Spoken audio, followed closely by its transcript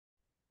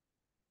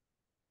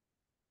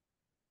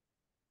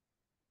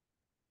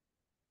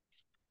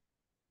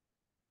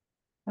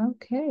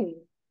Okay,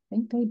 I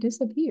think they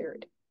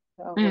disappeared.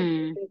 Oh, wait,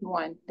 Mm. there's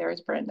one.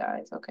 There's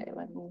Brandhyze. Okay,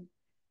 let me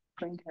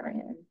bring her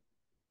in.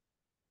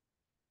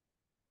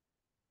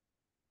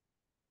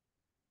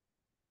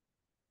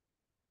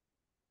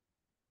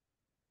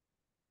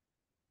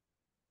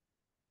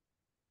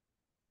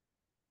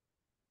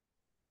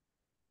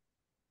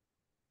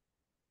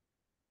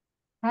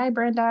 Hi,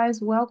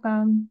 Brandhyze.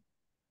 Welcome.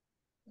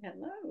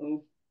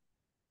 Hello.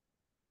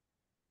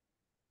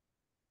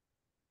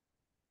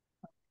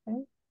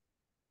 Okay.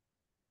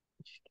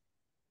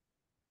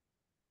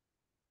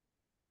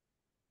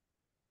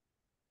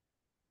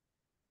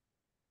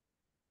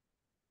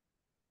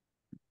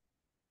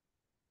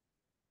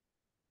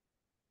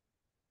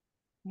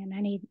 And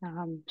I need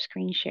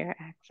screen share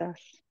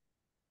access.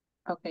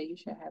 Okay, you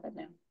should have it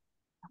now.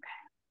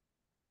 Okay.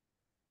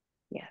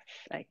 Yes,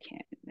 I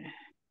can.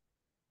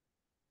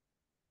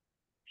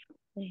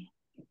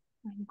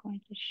 I'm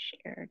going to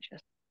share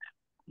just.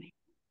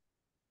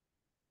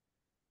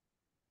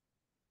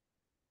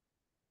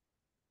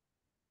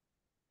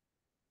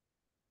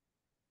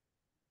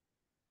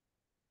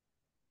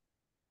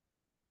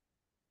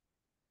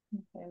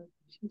 Okay,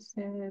 she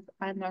says,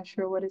 I'm not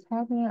sure what is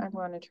happening. I'm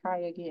going to try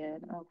again.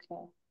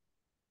 Okay.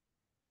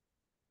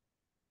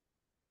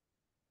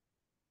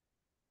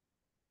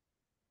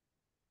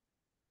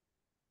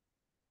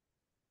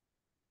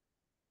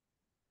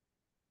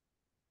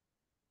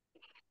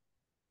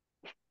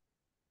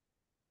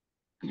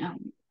 Let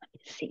me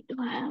see. Do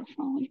I have a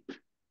phone?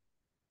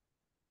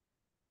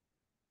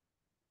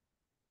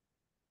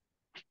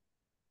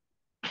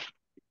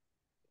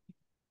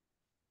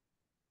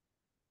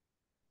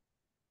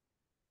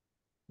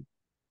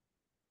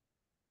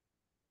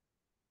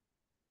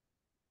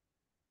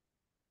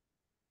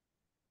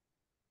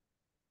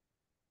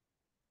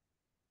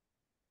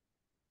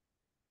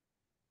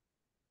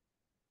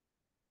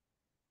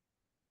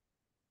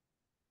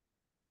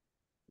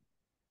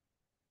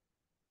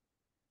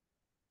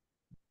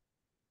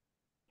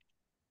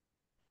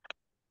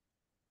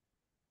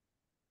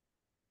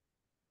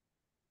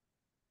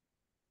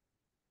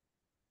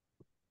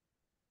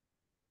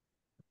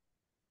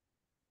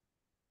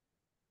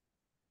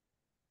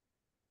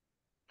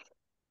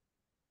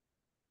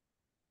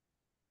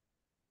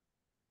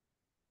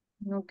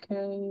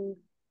 Okay.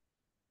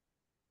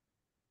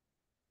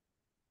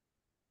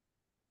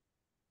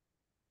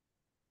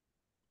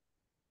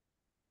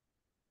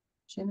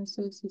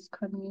 Genesis is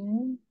coming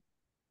in.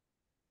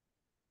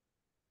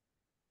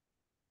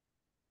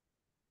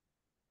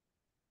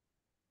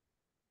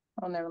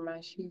 Oh, never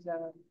mind. She's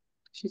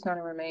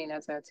gonna remain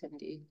as an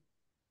attendee.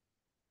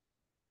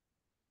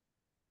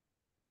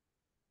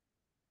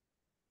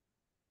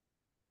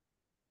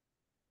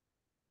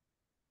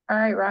 All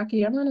right,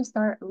 Rocky, I'm gonna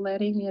start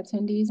letting the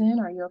attendees in.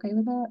 Are you okay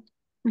with that?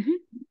 Mm-hmm.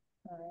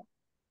 All right.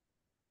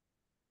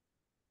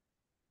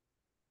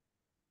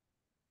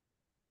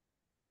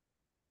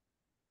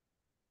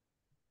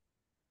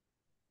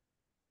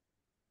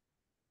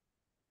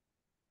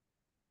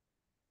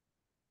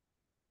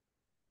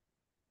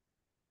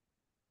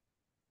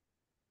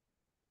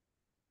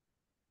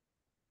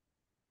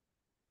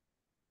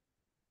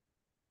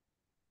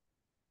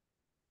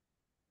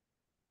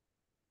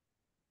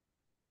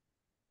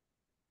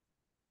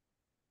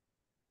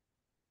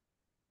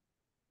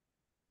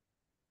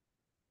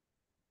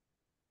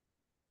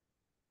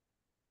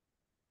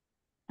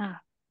 Ah,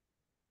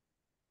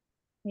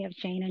 we have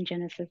Jane and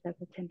Genesis as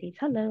attendees.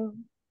 Hello.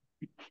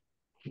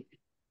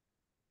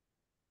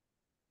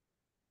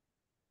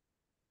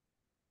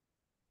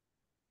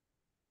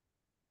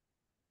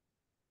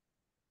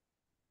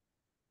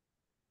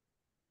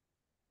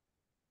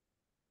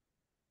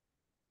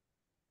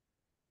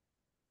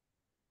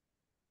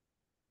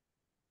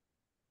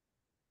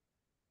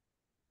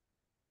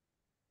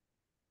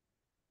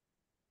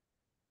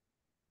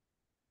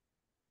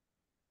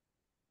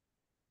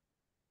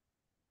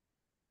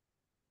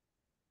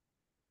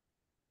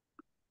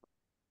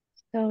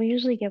 So we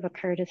usually give a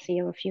courtesy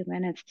of a few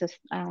minutes just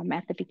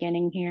at the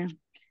beginning here.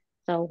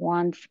 So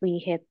once we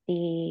hit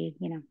the,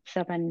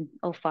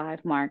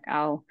 7:05 mark,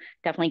 I'll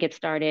definitely get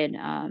started.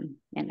 And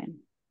then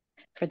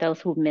for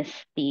those who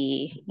missed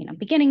the,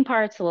 beginning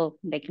parts, well,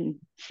 they can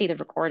see the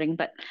recording,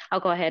 but I'll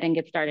go ahead and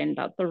get started in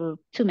about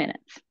 2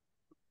 minutes.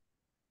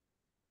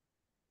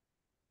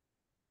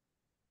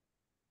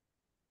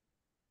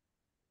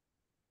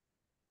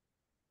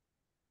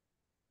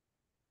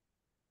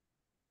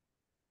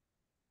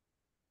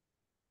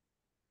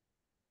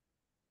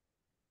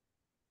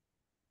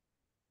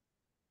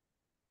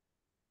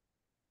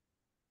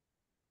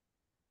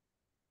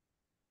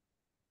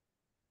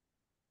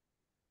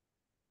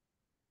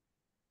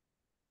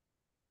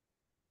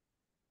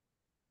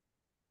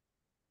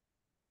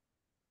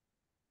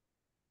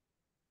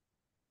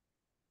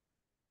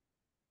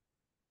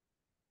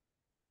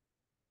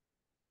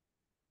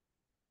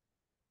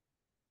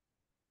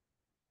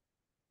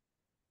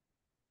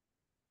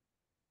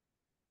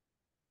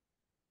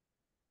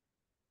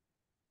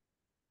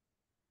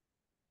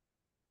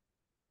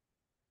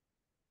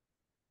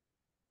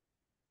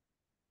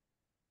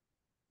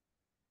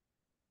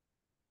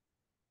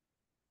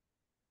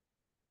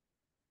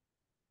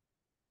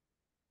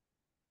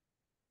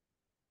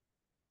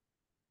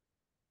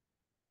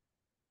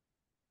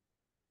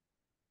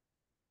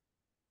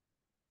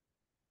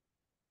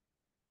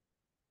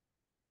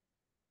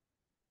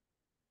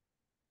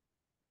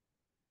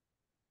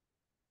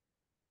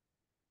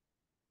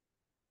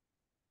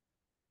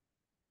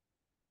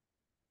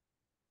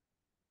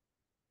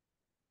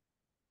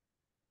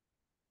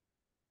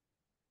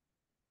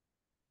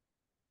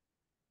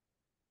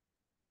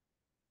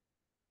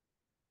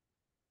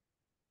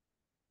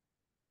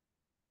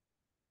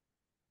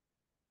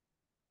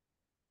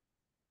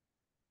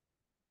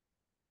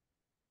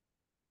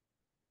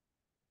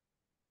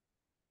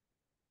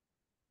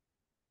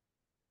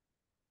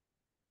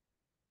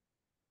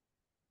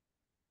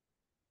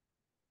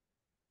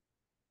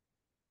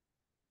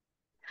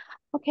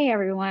 Okay,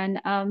 everyone.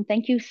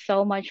 Thank you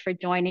so much for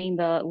joining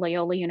the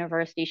Loyola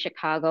University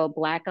Chicago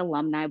Black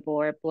Alumni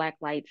Board Black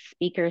Light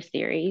Speaker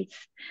Series.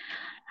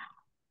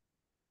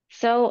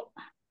 So,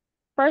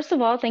 first of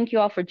all, thank you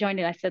all for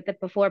joining. I said that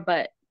before,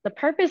 but the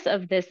purpose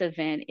of this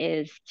event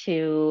is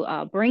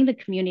to bring the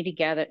community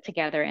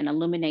together and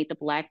illuminate the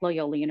Black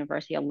Loyola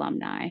University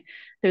alumni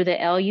through the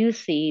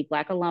LUC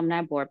Black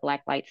Alumni Board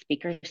Black Light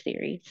Speaker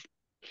Series.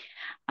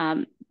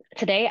 Um,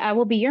 Today, I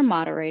will be your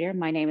moderator.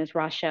 My name is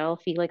Rochelle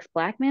Felix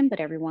Blackman, but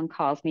everyone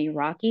calls me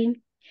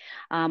Rocky.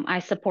 I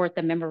support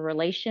the Member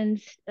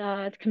Relations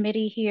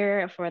Committee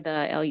here for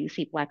the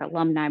LUC Black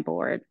Alumni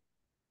Board.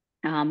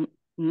 Um,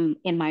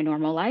 in my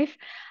normal life,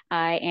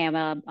 I am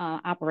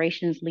a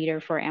operations leader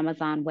for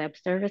Amazon Web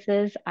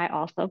Services. I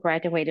also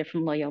graduated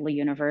from Loyola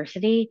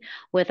University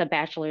with a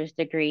bachelor's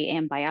degree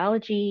in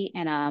biology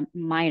and a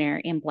minor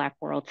in Black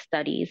World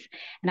Studies.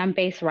 And I'm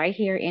based right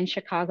here in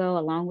Chicago,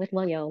 along with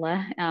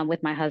Loyola,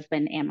 with my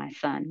husband and my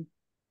son.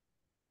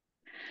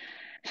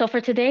 So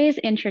for today's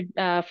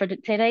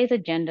today's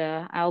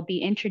agenda, I'll be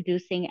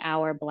introducing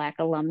our Black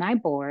Alumni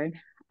Board.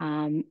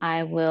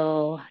 I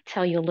will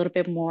tell you a little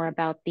bit more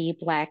about the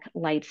Black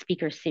Light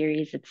Speaker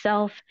Series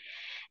itself,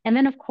 and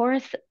then of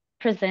course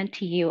present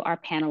to you our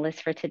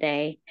panelists for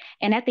today.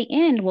 And at the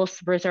end, we'll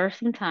reserve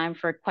some time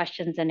for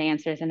questions and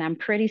answers, and I'm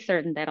pretty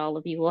certain that all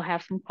of you will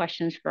have some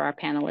questions for our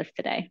panelists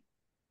today.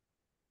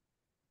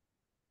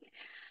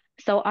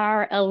 So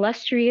our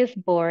illustrious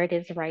board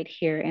is right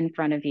here in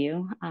front of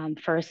you.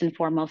 First and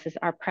foremost is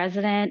our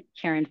president,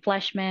 Karen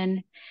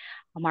Fleshman,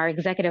 our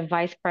executive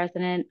vice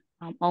president,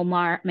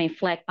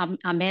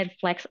 Ahmed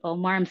Flex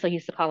Omar. I'm so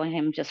used to calling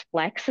him just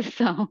Flex.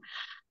 So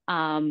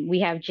we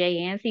have Jay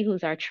Yancey,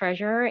 who's our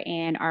treasurer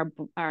and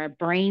our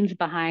brains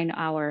behind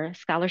our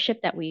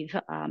scholarship that we've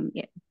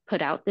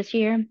put out this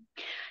year.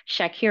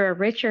 Shakira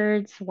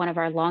Richards, one of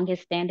our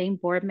longest standing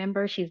board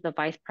members. She's the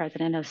vice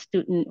president of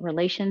student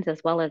relations,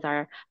 as well as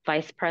our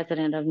vice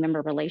president of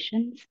member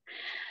relations.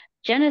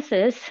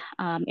 Genesis,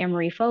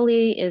 Emery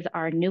Foley is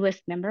our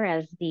newest member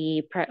as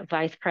the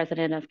vice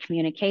president of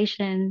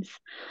communications.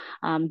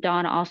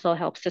 Dawn also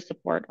helps to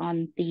support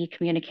on the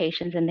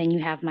communications, and then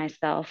you have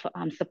myself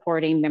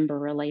supporting member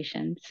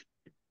relations.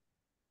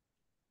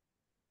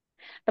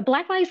 The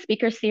Black Light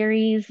Speaker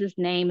Series'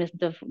 name is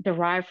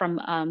derived from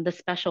the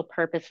special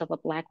purpose of a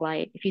Black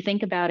light. If you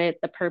think about it,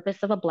 the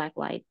purpose of a Black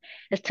light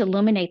is to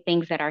illuminate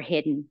things that are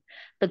hidden.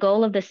 The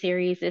goal of the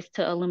series is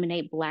to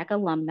illuminate Black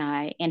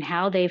alumni and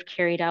how they've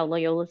carried out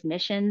Loyola's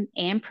mission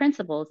and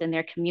principles in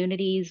their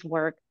communities,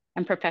 work,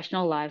 and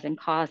professional lives and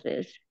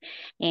causes.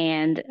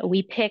 And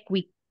we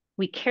carefully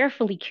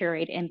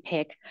curate and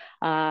pick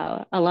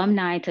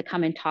alumni to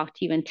come and talk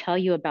to you and tell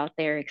you about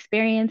their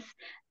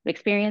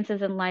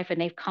experiences in life,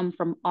 and they've come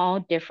from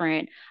all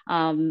different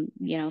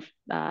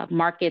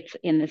markets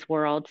in this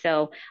world.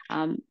 So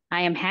I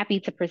am happy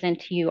to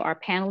present to you our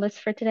panelists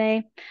for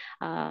today.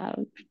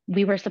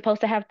 We were supposed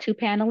to have two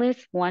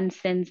panelists. One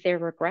sends their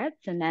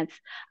regrets, and that's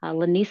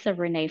LaNisa,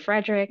 Renee,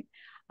 Frederick.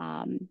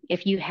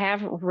 If you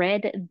have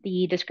read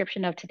the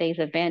description of today's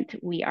event,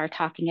 we are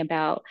talking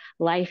about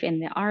life in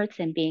the arts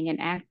and being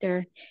an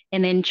actor.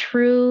 And in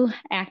true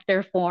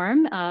actor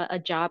form, a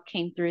job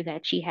came through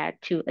that she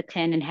had to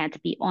attend and had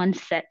to be on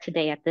set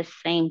today at this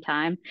same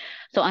time.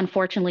 So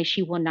unfortunately,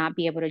 she will not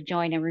be able to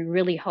join, and we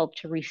really hope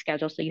to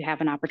reschedule so you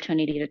have an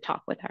opportunity to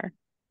talk with her.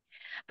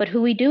 But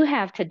who we do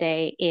have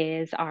today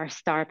is our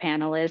star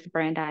panelist,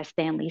 Brandhyze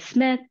Stanley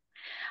Smith.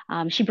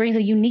 She brings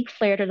a unique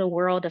flair to the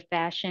world of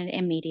fashion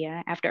and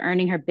media after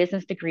earning her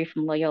business degree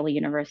from Loyola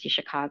University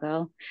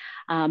Chicago.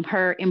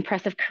 Her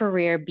impressive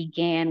career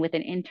began with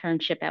an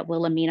internship at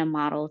Wilhelmina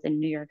Models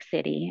in New York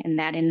City, and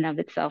that in and of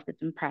itself is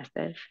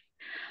impressive.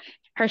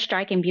 Her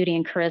striking beauty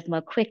and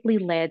charisma quickly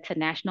led to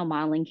national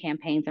modeling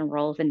campaigns and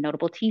roles in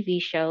notable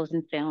TV shows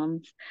and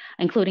films,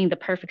 including The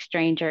Perfect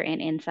Stranger and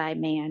Inside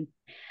Man.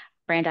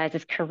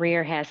 Brandhyze's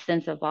career has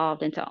since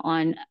evolved into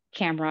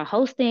on-camera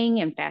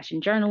hosting and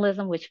fashion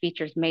journalism, which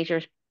features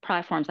major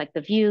platforms like The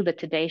View, The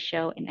Today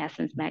Show, and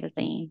Essence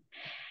Magazine.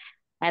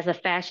 As a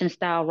fashion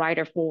style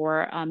writer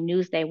for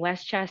Newsday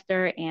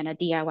Westchester and a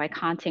DIY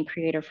content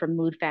creator for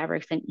Mood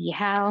Fabrics and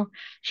eHow,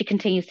 she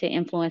continues to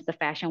influence the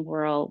fashion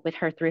world with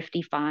her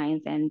thrifty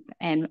finds and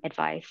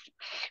advice.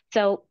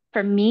 So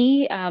for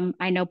me,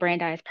 I know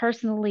Brandhyze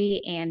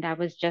personally, and I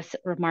was just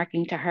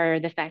remarking to her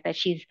the fact that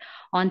she's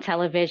on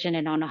television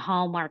and on the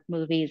Hallmark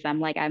movies. I'm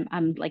like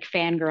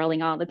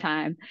fangirling all the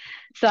time.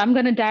 So I'm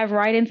going to dive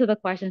right into the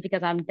questions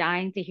because I'm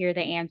dying to hear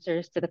the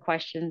answers to the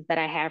questions that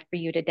I have for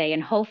you today,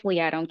 and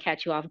hopefully I don't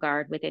catch you off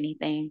guard with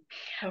anything.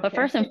 Okay. But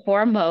first and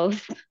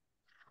foremost,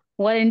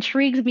 what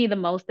intrigues me the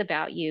most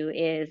about you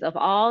is of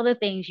all the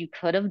things you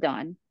could have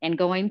done and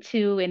going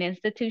to an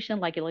institution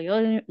like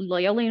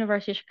Loyola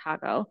University of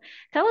Chicago,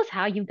 tell us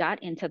how you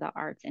got into the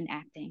arts and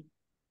acting.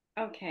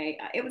 Okay.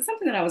 It was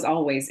something that I was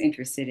always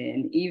interested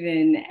in.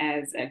 Even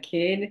as a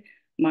kid,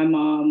 my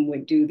mom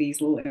would do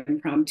these little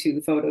impromptu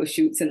photo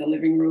shoots in the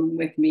living room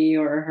with me,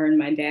 or her and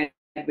my dad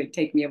would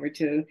take me over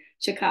to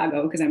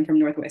Chicago because I'm from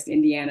Northwest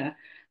Indiana.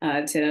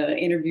 to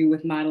interview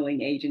with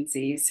modeling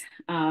agencies.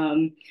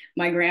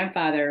 My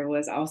grandfather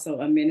was also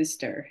a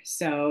minister,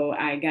 so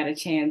I got a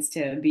chance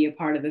to be a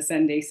part of the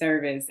Sunday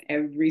service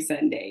every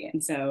Sunday.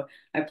 And so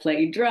I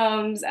played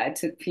drums. I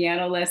took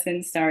piano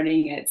lessons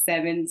starting at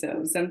 7.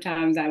 So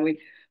sometimes I would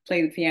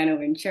play the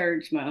piano in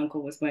church. My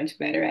uncle was much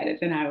better at it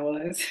than I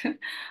was.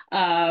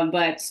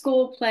 But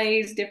school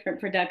plays,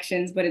 different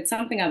productions, but it's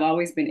something I've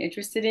always been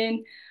interested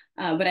in.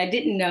 But I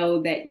didn't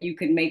know that you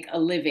could make a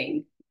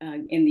living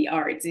in the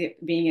arts,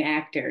 being an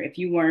actor. If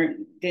you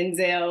weren't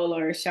Denzel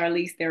or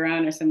Charlize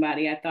Theron or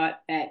somebody, I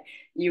thought that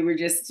you were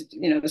just,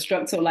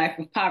 struck to a life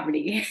of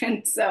poverty.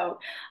 And so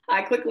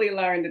I quickly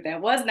learned that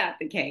that was not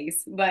the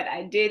case. But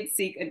I did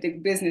seek a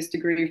business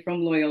degree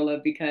from Loyola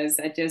because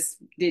I just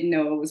didn't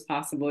know it was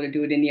possible to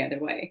do it any other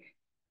way.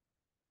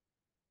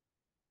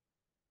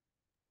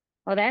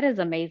 Well, that is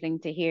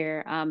amazing to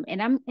hear.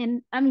 And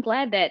I'm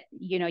glad that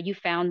you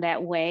found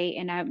that way.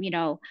 And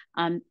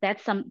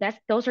that's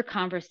those are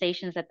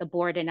conversations that the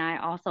board and I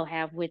also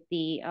have with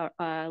the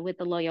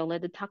Loyola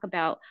to talk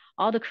about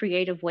all the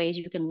creative ways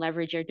you can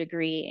leverage your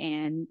degree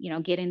and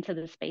get into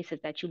the spaces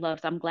that you love.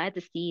 So I'm glad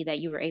to see that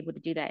you were able to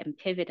do that and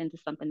pivot into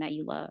something that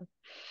you love.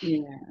 Yeah.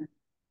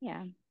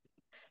 Yeah.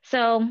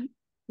 So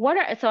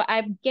so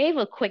I gave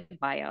a quick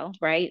bio,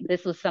 right?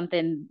 This was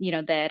something,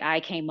 that I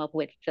came up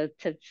with to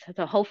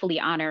hopefully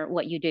honor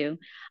what you do.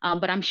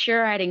 But I'm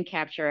sure I didn't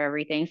capture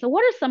everything. So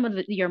what are some of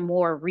your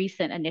more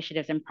recent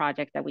initiatives and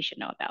projects that we should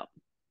know about?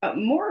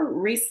 More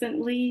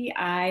recently,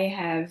 I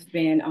have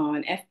been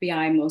on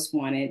FBI Most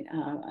Wanted,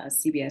 a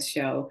CBS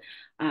show.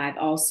 I've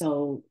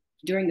also,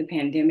 during the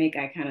pandemic,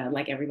 I kind of,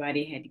 like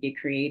everybody, had to get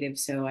creative.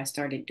 So I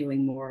started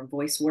doing more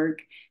voice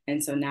work.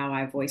 And so now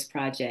I voice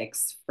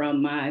projects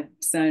from my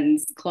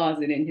son's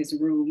closet in his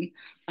room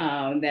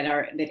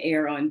that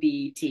air on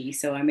BET.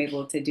 So I'm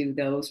able to do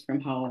those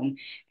from home.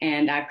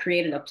 And I've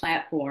created a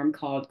platform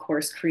called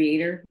Course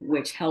Creator,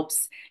 which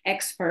helps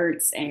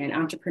experts and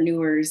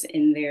entrepreneurs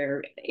in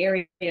their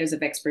areas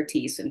of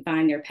expertise and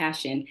find their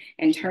passion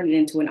and turn it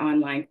into an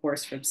online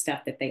course from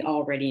stuff that they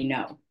already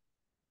know.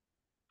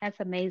 That's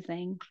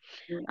amazing.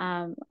 Yeah.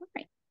 All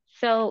right.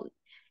 So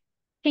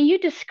can you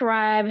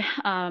describe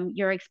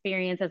your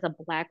experience as a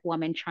Black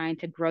woman trying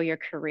to grow your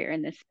career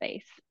in this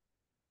space?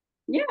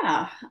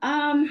 Yeah.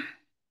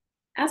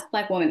 As a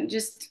Black woman,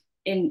 just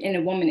in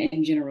a woman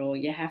in general,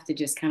 you have to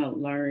just kind of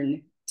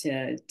learn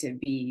to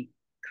be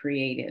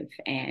creative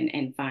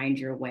and find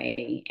your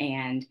way.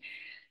 And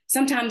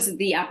sometimes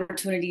the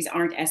opportunities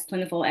aren't as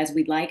plentiful as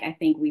we'd like. I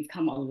think we've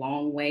come a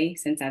long way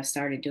since I've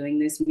started doing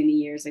this many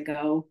years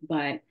ago.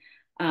 But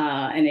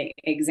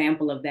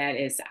example of that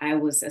is I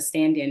was a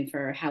stand-in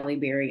for Halle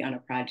Berry on a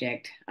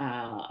project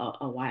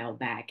a while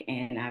back,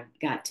 and I've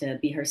got to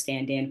be her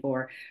stand-in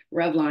for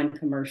Revlon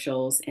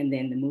commercials and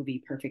then the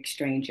movie Perfect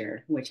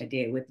Stranger, which I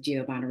did with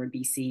Giovanna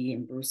Ribisi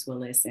and Bruce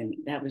Willis, and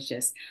that was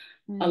just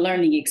a Mm,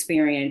 learning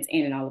experience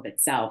in and all of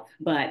itself.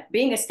 But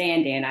being a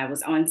stand-in, I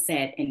was on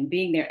set and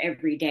being there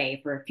every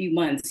day for a few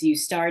months, you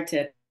start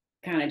to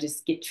kind of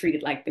just get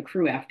treated like the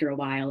crew after a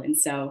while. And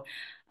so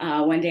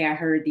one day I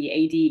heard the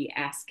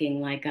AD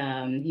asking, like,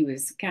 he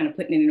was kind of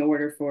putting in an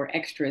order for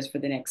extras for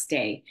the next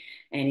day.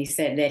 And he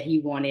said that he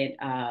wanted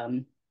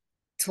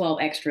 12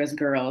 extras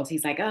girls.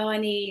 He's like, oh, I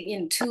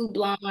need, 2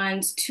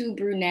 blondes, 2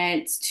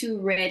 brunettes, 2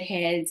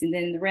 redheads, and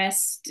then the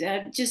rest,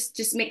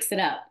 just mix it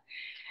up.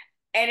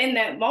 And in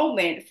that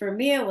moment, for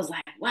me, it was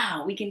like,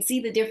 wow, we can see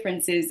the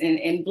differences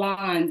in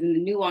blondes and the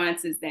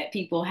nuances that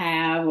people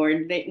have, or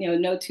that,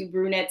 no 2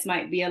 brunettes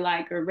might be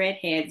alike or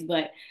redheads,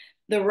 but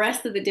the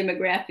rest of the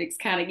demographics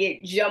kind of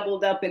get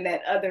jumbled up in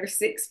that other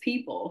 6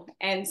 people.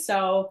 And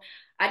so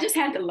I just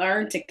had to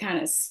learn to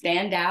kind of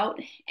stand out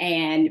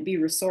and be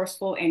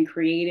resourceful and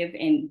creative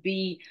and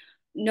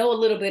know a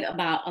little bit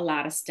about a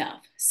lot of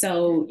stuff.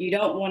 So you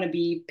don't want to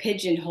be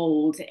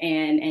pigeonholed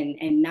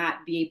and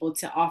not be able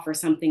to offer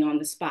something on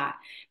the spot.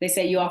 They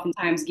say you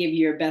oftentimes give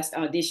your best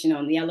audition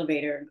on the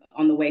elevator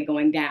on the way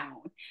going down.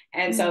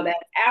 And so mm, that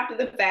after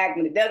the fact,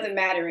 when it doesn't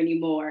matter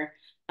anymore.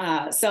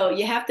 So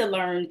you have to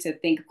learn to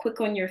think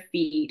quick on your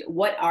feet.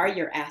 What are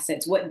your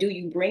assets? What do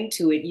you bring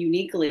to it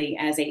uniquely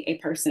as a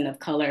person of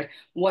color?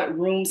 What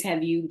rooms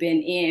have you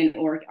been in,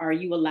 or are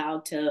you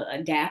allowed to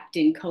adapt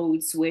and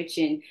code switch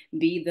and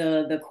be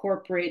the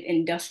corporate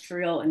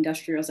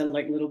industrials are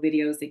like little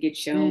videos that get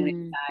shown mm,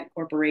 inside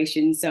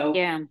corporations. So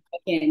yeah. I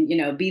can,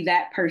 be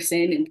that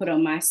person and put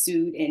on my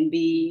suit and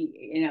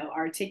be,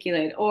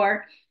 articulate,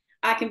 or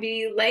I can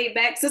be laid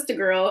back sister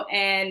girl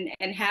and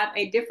have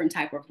a different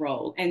type of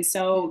role. And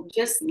so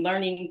just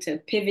learning to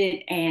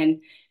pivot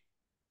and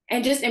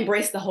just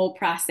embrace the whole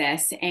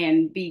process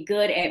and be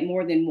good at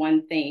more than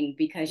one thing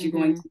because you're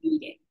going Mm-hmm. to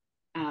need it.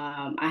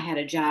 I had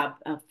a job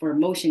for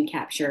motion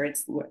capture.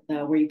 It's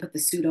where you put the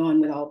suit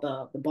on with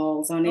all the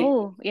balls on it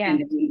Oh, yeah.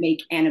 and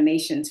make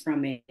animations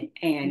from it.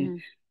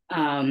 And Mm-hmm.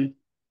 um,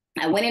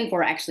 I went in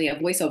for actually a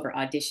voiceover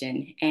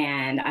audition,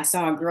 and I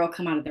saw a girl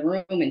come out of the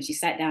room and she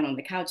sat down on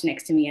the couch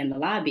next to me in the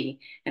lobby.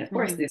 And of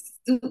course, Mm-hmm. this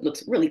suit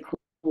looks really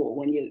cool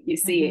when you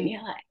see it. Mm-hmm. And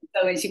you're like,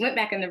 so when she went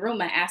back in the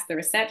room, I asked the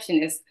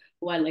receptionist,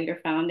 who I later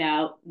found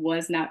out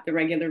was not the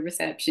regular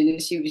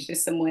receptionist. She was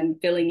just someone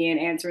filling in,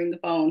 answering the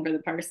phone for the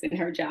person.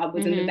 Her job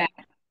was in the Mm-hmm.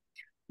 back.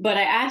 But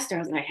I asked her, I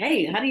was like,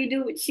 hey, how do you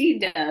do what she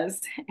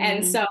does?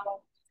 And Mm-hmm. so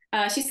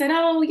she said,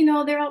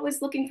 oh, they're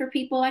always looking for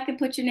people. I could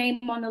put your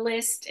name on the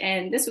list.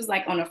 And this was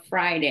like on a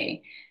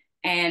Friday.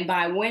 And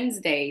by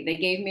Wednesday, they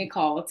gave me a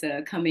call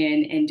to come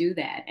in and do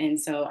that. And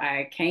so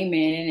I came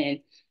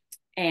in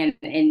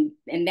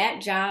and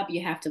that job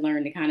you have to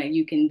learn to kind of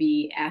you can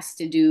be asked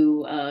to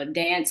do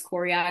dance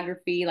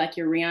choreography like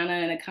you're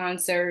Rihanna in a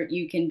concert.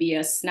 You can be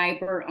a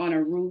sniper on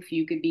a roof.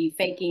 You could be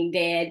faking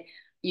dead.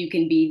 You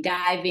can be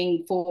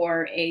diving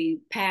for a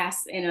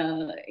pass in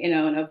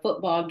a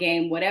football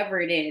game, whatever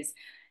it is.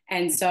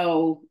 And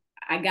so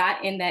I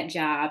got in that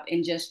job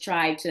and just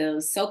tried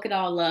to soak it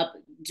all up,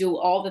 do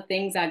all the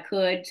things I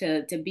could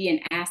to be an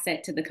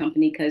asset to the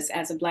company. Because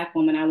as a Black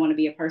woman, I want to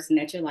be a person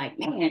that you're like,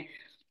 man,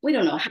 we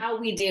don't know how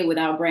we did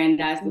without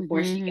Brandhyze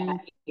before she Mm-hmm.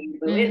 got here,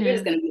 but it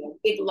is Mm-hmm. going to be a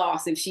big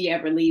loss if she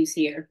ever leaves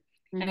here.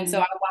 And so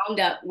Mm-hmm. I wound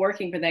up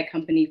working for that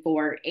company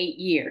for 8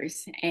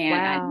 years,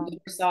 and I Wow.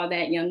 never saw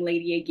that young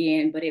lady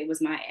again. But it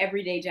was my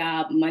everyday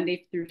job,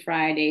 Monday through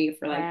Friday,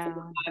 for like four or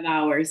Wow. 5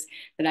 hours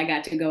that I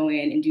got to go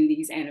in and do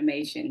these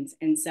animations.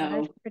 And Well,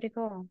 that's so pretty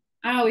cool.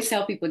 I always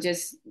tell people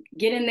just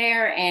get in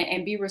there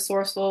and be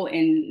resourceful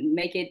and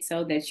make it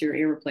so that you're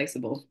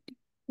irreplaceable.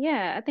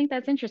 Yeah, I think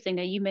that's interesting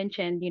that you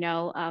mentioned,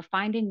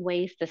 finding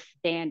ways to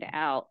stand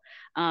out.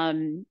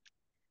 Um,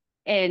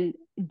 and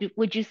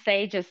would you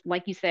say, just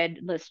like you said,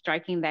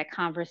 striking that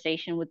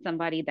conversation with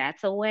somebody,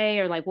 that's a way,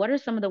 or like, what are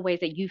some of the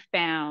ways that you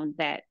found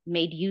that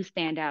made you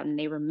stand out and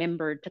they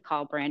remembered to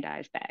call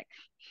Brandhyze back?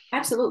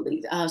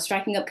 Absolutely.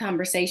 Striking up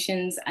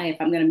conversations. If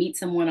I'm going to meet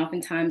someone,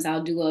 oftentimes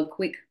I'll do a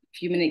quick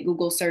few-minute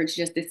Google search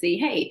just to see,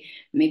 hey,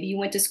 maybe you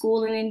went to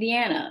school in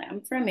Indiana. I'm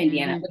from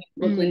Indiana. I Mm-hmm. live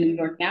in Brooklyn, New Mm-hmm.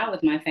 York now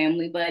with my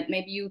family, but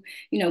maybe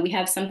we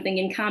have something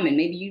in common.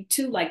 Maybe you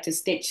too like to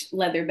stitch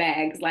leather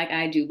bags like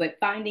I do, but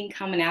finding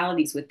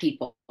commonalities with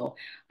people.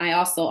 I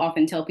also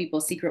often tell people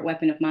a secret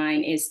weapon of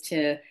mine is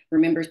to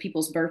remember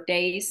people's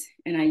birthdays,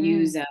 and I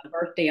use a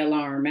birthday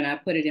alarm and I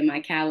put it in my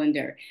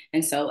calendar.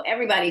 And so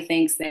everybody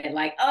thinks that,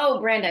 like,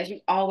 oh, Brenda,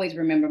 you always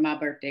remember my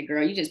birthday,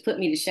 girl. You just put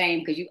me to shame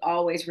because you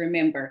always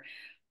remember.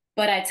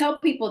 But I tell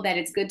people that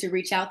it's good to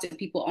reach out to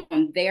people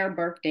on their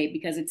birthday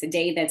because it's a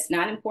day that's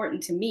not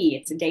important to me.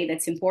 It's a day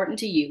that's important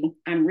to you.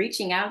 I'm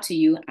reaching out to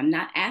you. I'm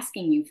not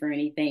asking you for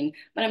anything,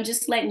 but I'm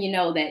just letting you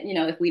know that,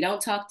 if we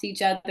don't talk to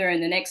each other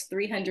in the next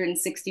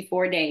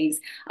 364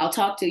 days, I'll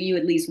talk to you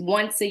at least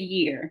once a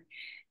year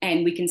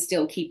and we can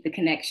still keep the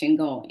connection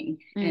going.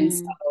 And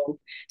Mm-hmm. so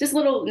just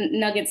little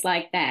nuggets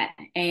like that,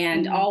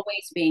 and Mm-hmm.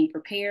 always being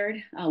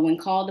prepared when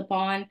called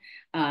upon.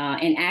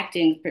 And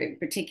acting in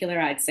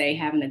particular, I'd say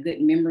having a good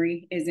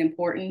memory is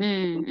important.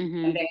 One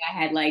Mm-hmm. day I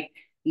had like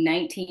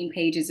 19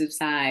 pages of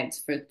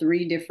sides for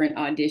 3 different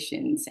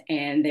auditions,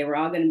 and they were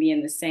all going to be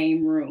in the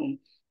same room.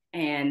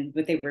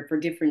 But they were for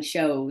different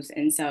shows.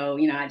 And so,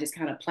 I just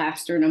kind of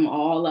plastered them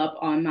all up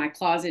on my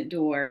closet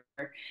door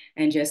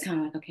and just kind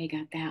of like, okay,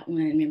 got that one.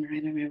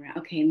 Remember.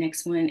 Okay,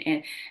 next one.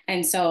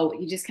 And so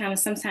you just kind of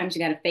sometimes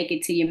you got to fake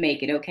it till you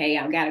make it. Okay,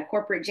 I've got a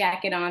corporate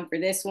jacket on for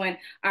this one.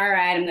 All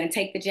right, I'm going to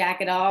take the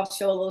jacket off,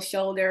 show a little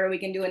shoulder. We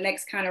can do a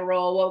next kind of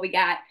role. What we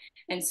got?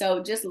 And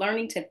so just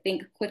learning to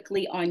think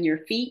quickly on your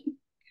feet.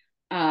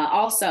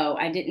 Also,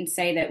 I didn't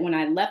say that when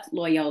I left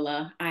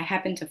Loyola, I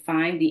happened to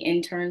find the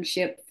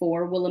internship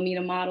for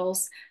Wilhelmina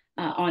Models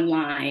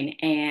online,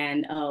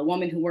 and a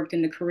woman who worked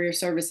in the career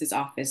services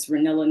office,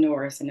 Renella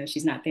Norris. I know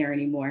she's not there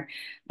anymore,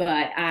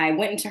 but I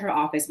went into her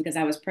office because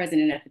I was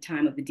president at the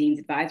time of the Dean's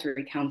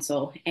Advisory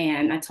Council,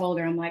 and I told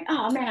her, I'm like,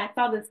 oh man, I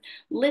saw this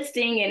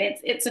listing and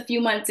it's a few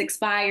months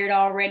expired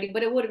already,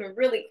 but it would have been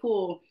really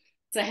cool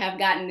to have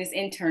gotten this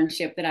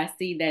internship that I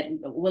see that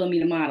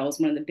Wilhelmina Models,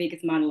 one of the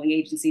biggest modeling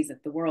agencies in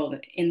the world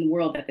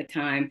at the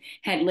time,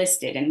 had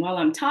listed. And while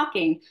I'm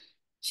talking,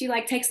 she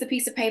like takes the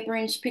piece of paper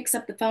and she picks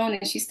up the phone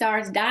and she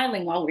starts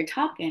dialing while we're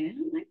talking. And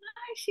I'm like,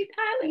 why is she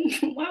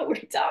dialing while we're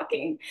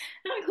talking?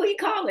 I'm like, who are you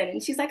calling?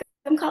 And she's like,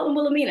 I'm calling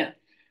Wilhelmina.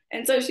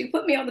 And so she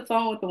put me on the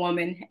phone with the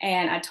woman,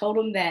 and I told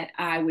him that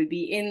I would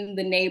be in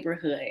the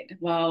neighborhood.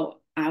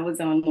 Well, I was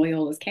on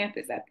Loyola's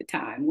campus at the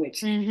time,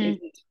 which is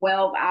Mm-hmm. a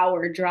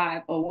 12-hour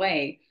drive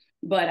away.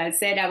 But I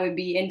said I would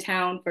be in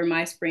town for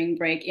my spring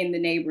break in the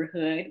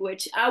neighborhood,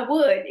 which I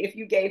would if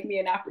you gave me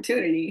an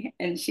opportunity.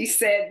 And she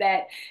said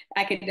that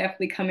I could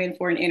definitely come in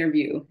for an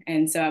interview.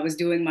 And so I was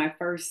doing my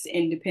first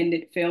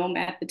independent film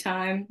at the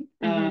time,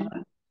 Mm-hmm.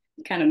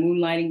 kind of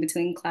moonlighting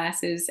between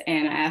classes.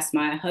 And I asked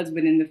my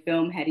husband in the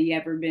film, had he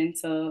ever been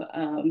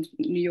to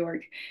New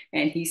York?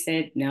 And he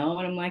said, no.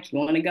 And I'm like, you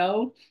want to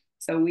go?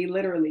 So we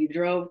literally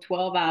drove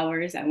 12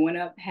 hours. I went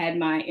up, had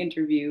my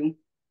interview,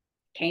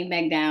 came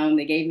back down.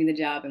 They gave me the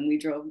job, and we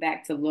drove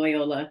back to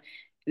Loyola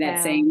that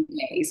Wow. same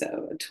day.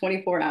 So a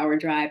 24-hour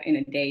drive in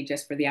a day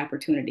just for the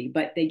opportunity.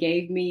 But they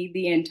gave me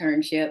the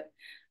internship.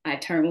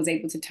 Was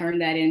able to turn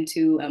that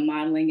into a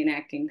modeling and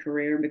acting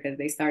career because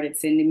they started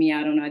sending me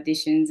out on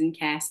auditions and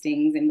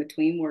castings in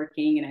between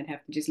working, and I'd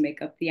have to just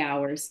make up the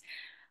hours.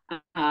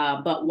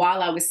 But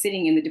while I was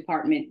sitting in the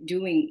department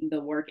doing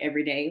the work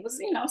every day, it was,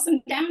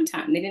 some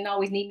downtime. They didn't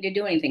always need me to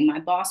do anything. My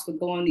boss would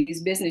go on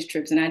these business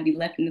trips and I'd be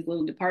left in this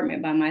little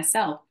department by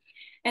myself.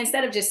 And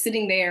instead of just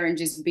sitting there and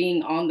just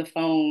being on the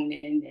phone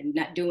and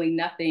not doing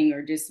nothing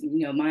or just,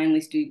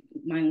 mindlessly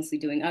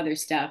doing other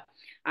stuff,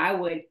 I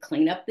would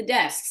clean up the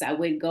desks. I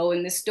would go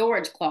in the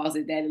storage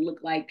closet that it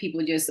looked like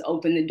people just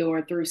opened the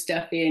door, threw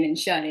stuff in and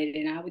shut it.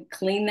 And I would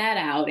clean that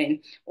out and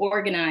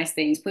organize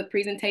things, put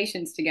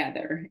presentations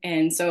together.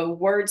 And so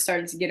word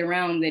started to get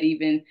around that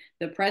even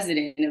the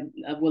president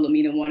of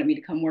Wilhelmina wanted me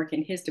to come work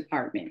in his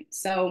department.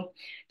 So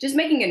just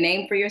making a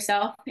name for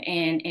yourself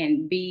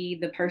and be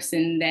the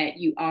person that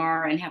you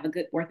are and have a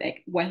good work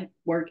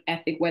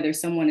ethic, whether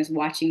someone is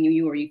watching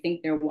you or you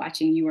think they're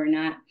watching you or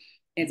not,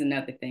 is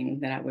another thing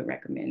that I would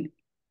recommend.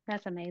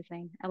 That's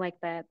amazing. I like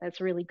that. That's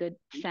really good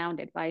sound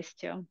advice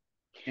too.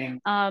 Yeah.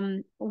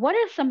 What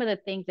are some of the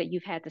things that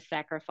you've had to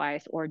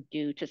sacrifice or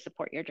do to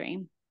support your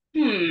dream?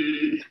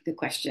 Good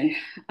question.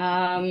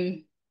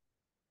 Time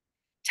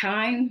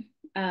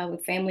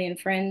with family and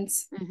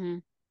friends. Mm-hmm.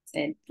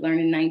 Said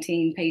learning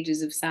 19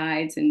 pages of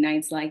sides and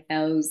nights like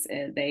those,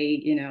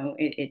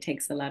 it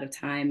takes a lot of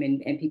time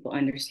and people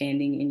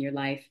understanding in your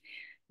life.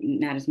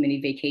 Not as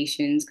many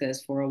vacations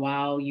because for a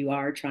while you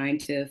are trying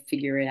to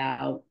figure it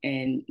out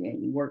and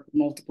work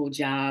multiple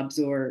jobs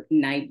or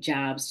night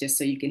jobs just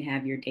so you can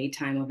have your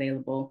daytime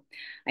available.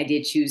 I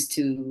did choose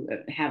to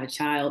have a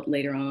child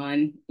later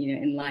on,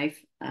 in life,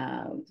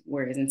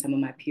 whereas in some of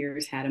my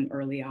peers had them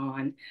early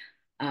on.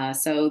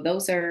 So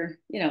those are,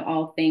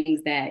 all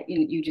things that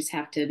you just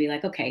have to be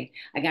like, okay,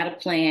 I got a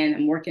plan.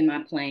 I'm working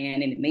my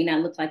plan, and it may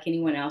not look like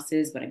anyone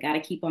else's, but I got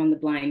to keep on the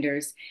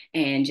blinders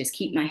and just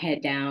keep my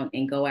head down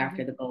and go Mm-hmm.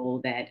 after the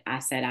goal that I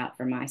set out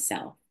for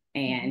myself.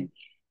 Mm-hmm.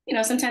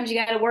 And sometimes you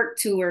got to work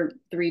 2 or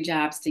 3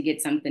 jobs to get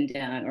something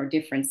done, or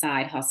different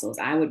side hustles.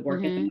 I would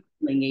work at Mm-hmm. the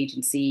modeling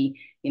agency,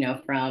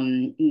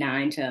 from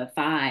 9 to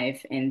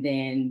 5, and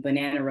then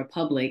Banana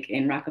Republic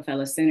and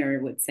Rockefeller Center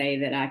would say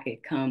that I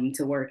could come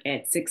to work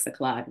at 6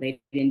 o'clock.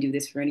 They didn't do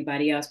this for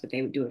anybody else, but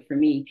they would do it for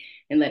me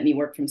and let me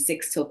work from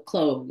 6 till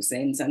close.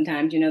 And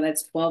sometimes,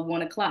 that's 12,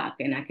 1 o'clock,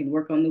 and I could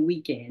work on the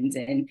weekends.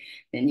 And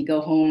then you go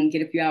home,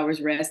 get a few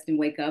hours rest, and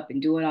wake up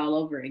and do it all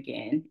over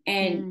again.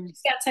 And you Mm.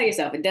 just gotta tell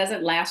yourself, it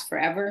doesn't last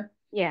forever.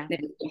 Yeah. That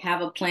you have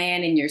a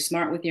plan and you're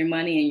smart with your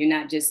money and you're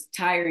not just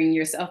tiring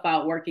yourself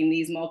out working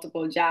these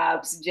multiple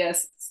jobs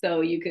just so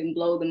you can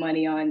blow the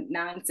money on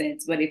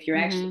nonsense. But if you're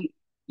Mm-hmm. actually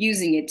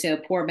using it to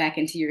pour back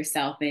into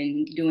yourself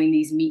and doing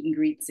these meet and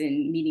greets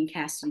and meeting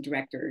casting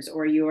directors,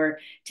 or you're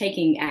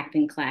taking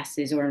acting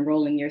classes or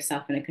enrolling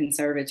yourself in a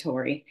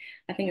conservatory,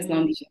 I think as Mm-hmm.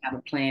 long as you have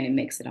a plan, it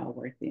makes it all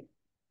worth it.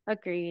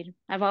 Agreed.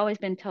 I've always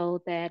been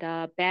told that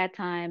bad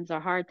times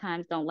or hard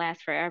times don't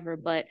last forever,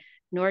 but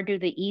nor do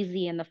the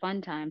easy and the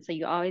fun times. So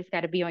you always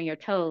got to be on your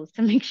toes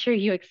to make sure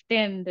you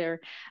extend or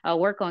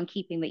work on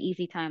keeping the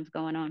easy times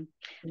going on.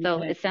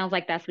 So it Exactly. sounds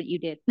like that's what you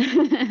did.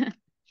 And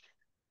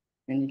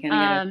you kind of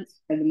got to um,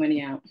 spread the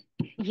money out.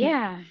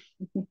 yeah.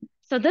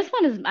 So this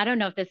one is, I don't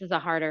know if this is a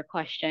harder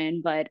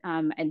question, but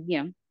and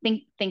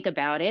think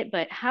about it.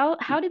 But how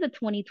did the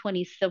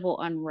 2020 civil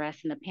unrest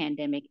and the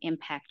pandemic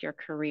impact your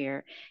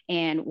career,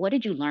 and what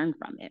did you learn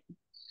from it?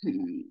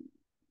 Hmm.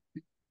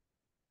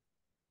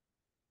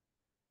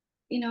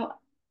 You know,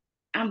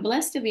 I'm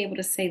blessed to be able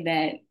to say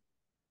that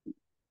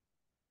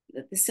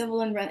the civil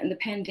unrest and the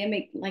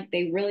pandemic, like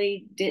they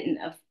really didn't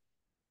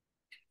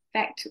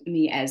affect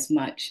me as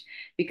much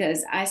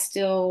because I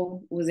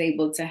still was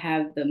able to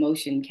have the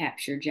motion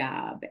capture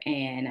job.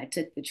 And I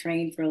took the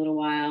train for a little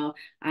while.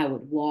 I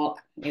would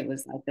walk. It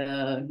was like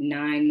a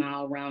 9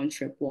 mile round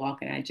trip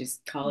walk, and I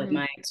just call it Mm-hmm.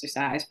 my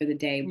exercise for the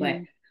day. But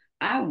Mm-hmm.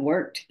 I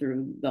worked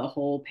through the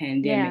whole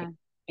pandemic.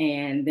 Yeah.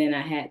 And then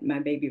I had my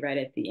baby right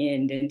at the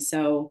end. And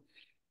so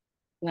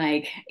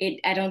like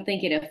I don't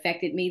think it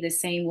affected me the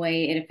same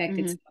way it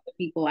affected Mm-hmm. some other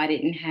people. I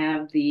didn't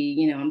have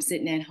I'm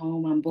sitting at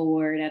home, I'm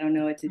bored, I don't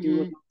know what to do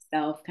with Mm-hmm.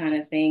 myself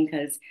kind of thing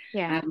because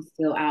Yeah. I was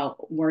still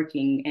out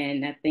working.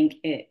 And I think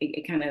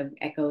it kind of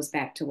echoes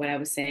back to what I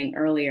was saying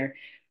earlier,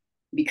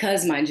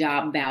 because my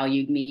job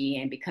valued me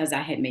and because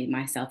I had made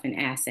myself an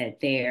asset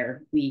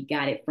there. We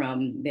got it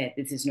from that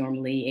this is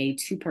normally a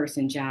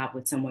 2-person job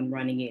with someone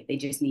running it. They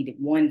just needed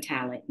one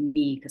talent,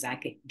 me, because I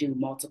could do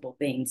multiple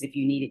things. If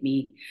you needed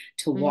me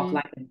to walk Mm-hmm.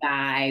 like a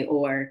guy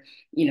or,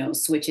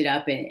 switch it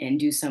up and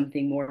do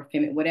something more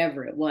feminine,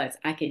 whatever it was,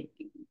 I could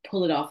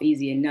pull it off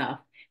easy enough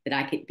that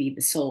I could be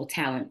the sole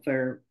talent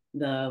for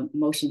the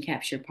motion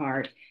capture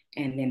part,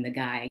 and then the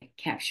guy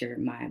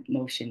captured my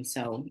motion.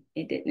 So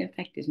it didn't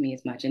affect me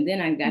as much. And then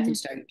I got Mm-hmm. to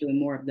start doing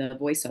more of the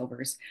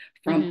voiceovers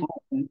from Mm-hmm.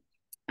 home.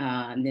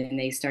 And then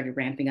they started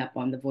ramping up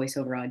on the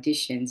voiceover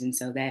auditions. And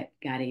so that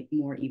got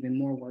even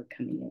more work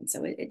coming in.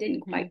 So it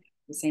didn't quite Mm-hmm.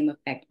 have the same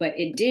effect, but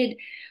it did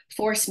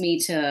force me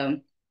to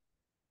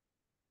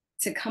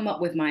come up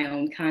with my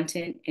own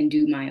content and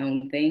do my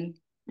own thing.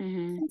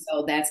 Mm-hmm. And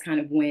so that's kind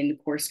of when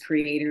Course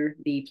Creator,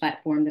 the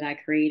platform that I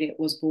created,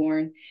 was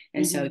born.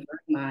 And so Mm-hmm.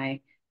 during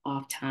my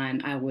off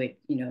time, I would,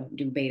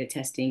 do beta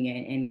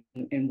testing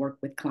and work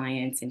with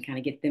clients and kind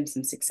of get them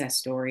some success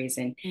stories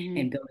Hmm.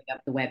 and building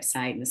up the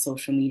website and the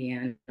social media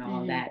and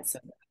all Hmm. that so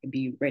that I could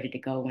be ready to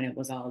go when it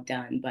was all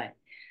done. But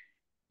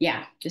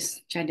yeah,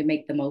 just tried to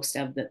make the most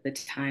of the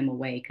time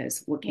away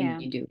because what can Yeah.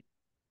 you do?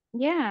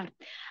 Yeah.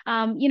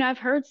 I've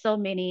heard so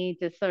many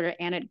just sort of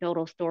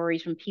anecdotal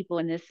stories from people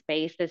in this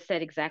space that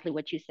said exactly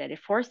what you said. It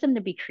forced them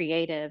to be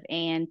creative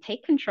and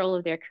take control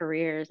of their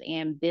careers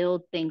and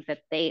build things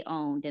that they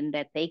owned and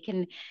that they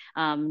can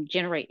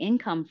generate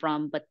income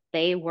from, but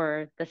they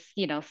were the,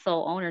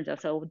 sole owners of.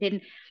 So it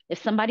didn't,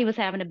 if somebody was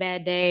having a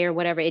bad day or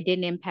whatever, it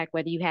didn't impact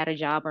whether you had a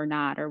job or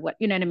not or what,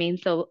 you know what I mean?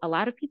 So a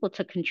lot of people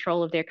took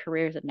control of their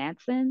careers in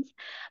that sense.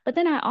 But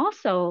then I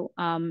also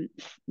kind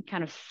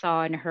of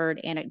saw and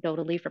heard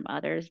anecdotally from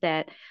others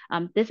that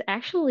this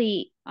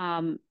actually,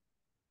 I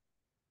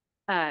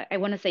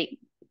want to say,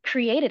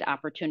 created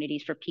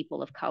opportunities for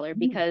people of color Mm.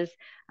 because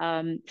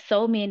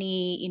so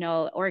many,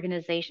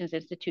 organizations,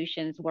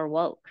 institutions were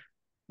woke,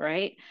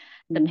 right?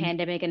 The Mhm.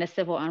 pandemic and the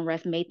civil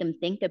unrest made them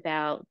think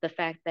about the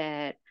fact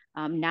that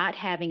not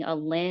having a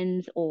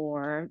lens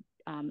or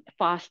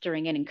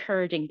fostering and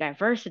encouraging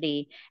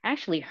diversity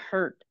actually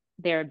hurt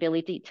their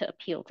ability to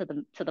appeal to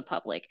the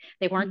public.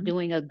 They weren't Mhm.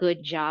 doing a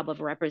good job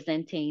of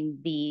representing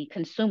the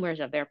consumers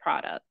of their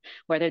product,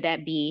 whether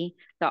that be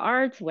the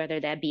arts, whether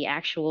that be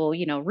actual,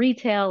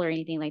 retail or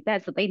anything like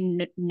that. So they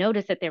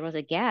noticed that there was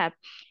a gap,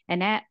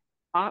 and that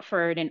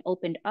offered and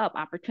opened up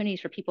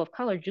opportunities for people of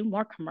color to do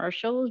more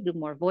commercials, do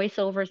more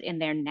voiceovers in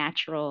their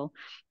natural,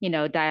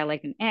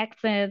 dialect and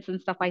accents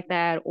and stuff like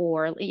that,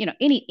 or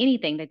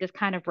anything that just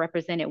kind of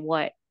represented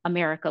what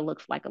America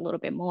looks like a little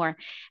bit more.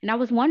 And I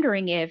was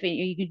wondering if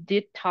you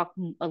did talk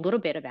a little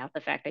bit about the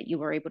fact that you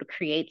were able to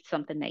create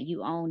something that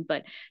you own,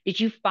 but did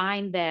you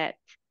find that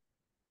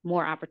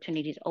more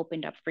opportunities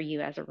opened up for you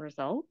as a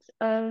result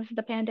of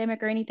the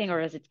pandemic or anything,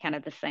 or is it kind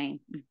of the same?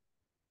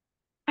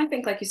 I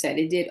think, like you said,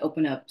 it did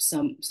open up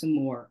some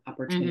more Mm-hmm.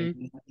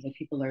 opportunities. I think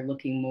people are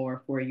looking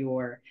more for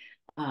your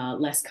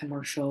less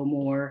commercial,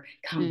 more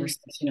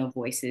conversational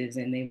voices,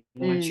 and they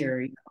want Mm-hmm.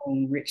 your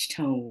own rich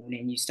tone.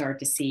 And you start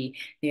to see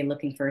they're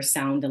looking for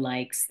sound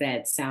alikes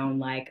that sound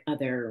like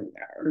other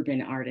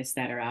urban artists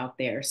that are out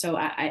there. So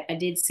I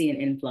did see an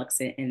influx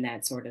in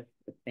that sort of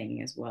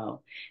thing as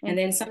well. And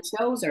then some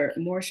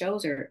Interesting. more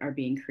shows are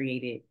being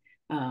created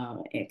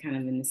kind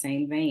of in the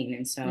same vein.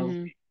 And so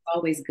Mm-hmm.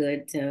 always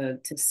good to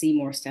see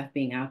more stuff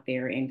being out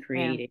there and Yeah.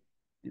 created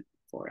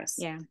for us.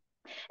 Yeah.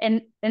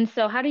 And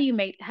so how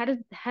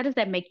does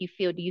that make you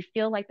feel? Do you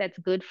feel like that's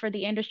good for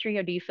the industry,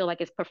 or do you feel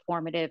like it's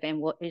performative and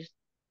what is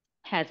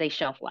has a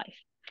shelf life?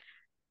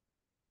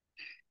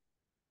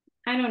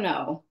 I don't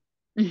know.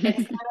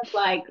 It's kind of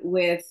like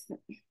with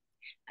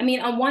I mean,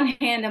 on one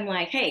hand, I'm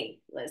like, hey,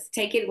 let's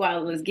take it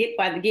while let's get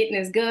while the getting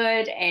is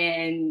good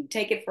and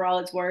take it for all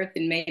it's worth.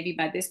 And maybe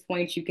by this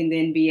point, you can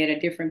then be at a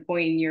different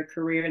point in your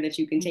career that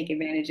you can take Mhm.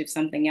 advantage of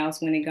something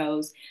else when it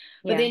goes.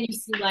 But Yeah. then you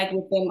see, like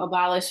with them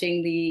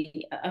abolishing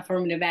the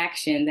affirmative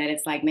action, that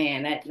it's like,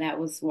 man, that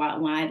was while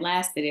it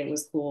lasted, it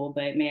was cool,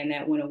 but man,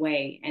 that went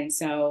away. And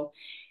so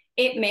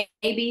it may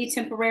be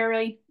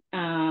temporary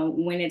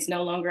when it's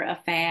no longer a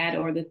fad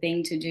or the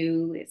thing to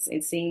do.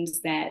 It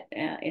seems that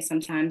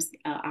sometimes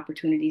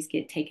opportunities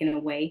get taken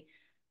away.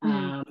 Mhm.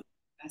 Um,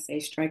 I say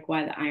strike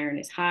while the iron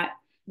is hot,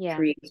 Yeah.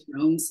 create your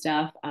own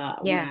stuff.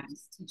 When Yeah. I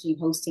was teaching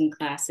hosting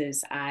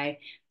classes, I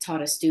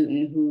taught a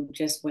student who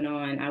just went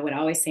on. I would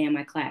always say in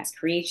my class,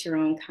 create your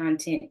own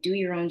content, do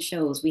your own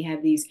shows. We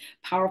have these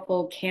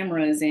powerful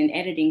cameras and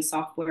editing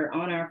software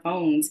on our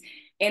phones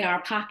in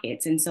our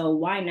pockets. And so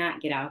why not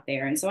get out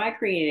there? And so I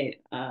created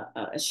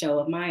a show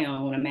of my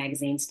own, a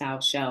magazine style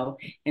show,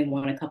 and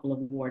won a couple of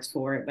awards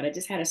for it. But I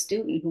just had a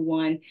student who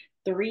won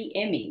 3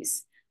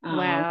 Emmys.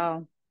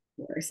 Wow.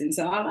 And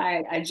so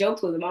I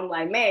joked with him. I'm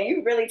like, man,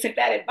 you really took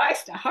that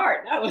advice to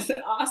heart. That was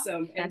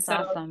awesome. And That's so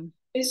awesome.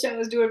 this show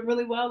is doing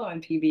really well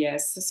on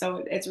PBS. So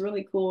it's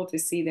really cool to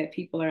see that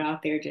people are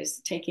out there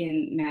just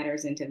taking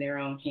matters into their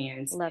own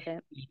hands Love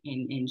it.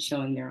 and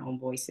showing their own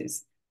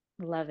voices.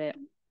 Love it.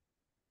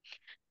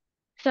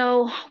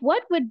 So,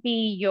 what would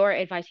be your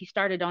advice? You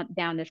started on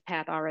down this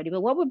path already,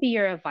 but what would be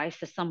your advice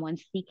to someone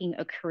seeking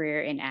a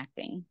career in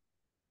acting?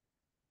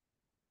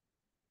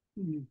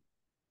 Hmm.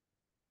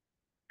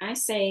 I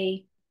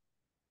say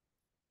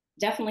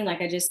definitely,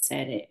 like I just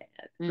said,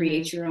 Mm-hmm.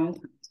 create your own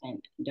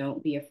content.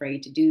 Don't be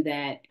afraid to do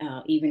that.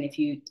 Even if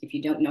you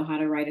don't know how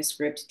to write a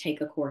script,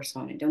 take a course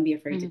on it. Don't be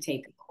afraid to Mm-hmm.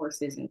 take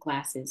courses and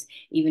classes,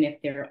 even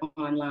if they're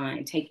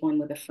online. Take one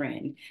with a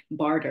friend,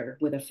 barter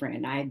with a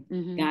friend. I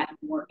Mm-hmm. got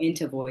more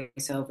into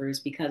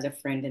voiceovers because a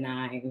friend and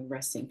I,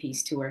 rest in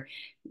peace to her,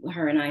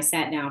 her and I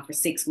sat down for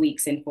 6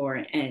 weeks and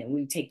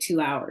we take 2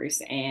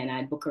 hours and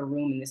I'd book a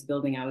room in this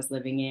building I was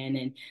living in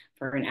and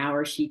for an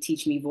hour she'd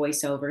teach me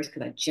voiceovers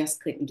because I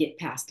just couldn't get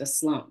past a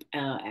slump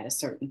at a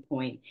certain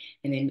point,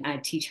 and then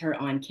I'd teach her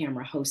on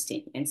camera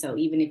hosting. And so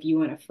even if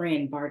you and a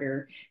friend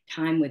barter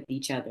time with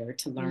each other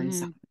to learn Mm-hmm.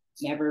 something,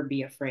 never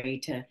be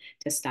afraid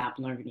to stop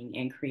learning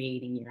and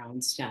creating your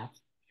own stuff.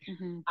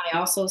 Mm-hmm. I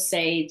also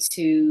say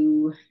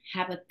to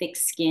have a thick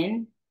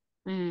skin.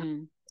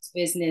 Mm. This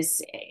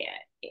business,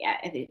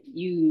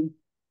 you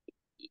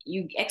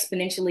you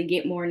exponentially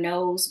get more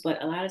no's,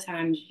 but a lot of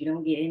times you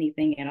don't get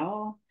anything at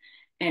all.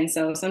 And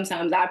so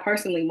sometimes I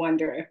personally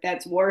wonder if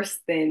that's worse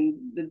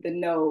than the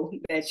no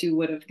that you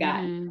would have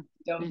gotten. Mm-hmm.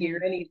 Don't hear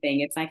Mm-hmm.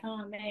 anything. It's like,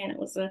 oh man, it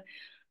was a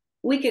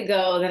week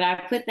ago that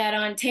I put that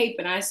on tape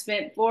and I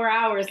spent 4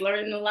 hours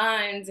learning the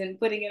lines and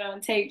putting it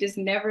on tape, just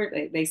never,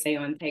 they say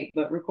on tape,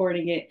 but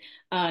recording it,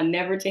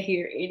 never to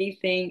hear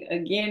anything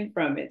again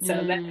from it.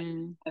 So that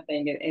Mm-hmm. I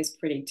think is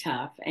pretty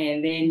tough.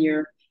 And then Mm-hmm.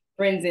 your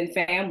friends and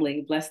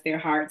family, bless their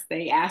hearts,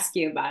 they ask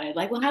you about it.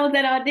 Like, well, how was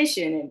that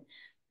audition? And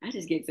I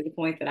just get to the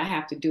point that I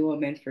have to do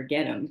them and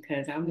forget them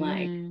because I'm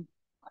like, Mm-hmm.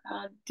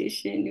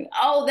 audition.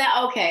 Oh,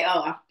 that okay.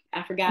 Oh,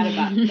 I forgot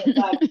about it. It's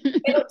like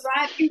it'll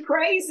drive you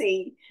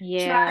crazy.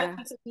 Trying Yeah.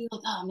 to be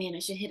like, oh man, I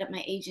should hit up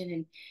my agent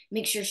and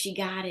make sure she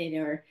got it,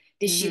 or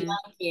did she Mm-hmm.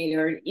 like it,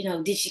 or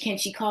did she can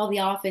she call the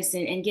office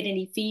and get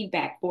any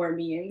feedback for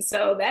me? And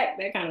so that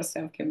kind of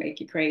stuff can make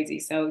you crazy.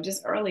 So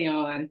just early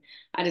on,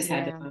 I just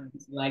had to Yeah.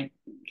 like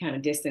kind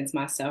of distance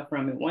myself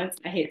from it. Once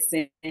I hit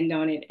send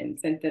on it and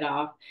sent it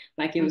off,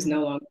 like it was Mm-hmm.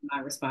 no longer my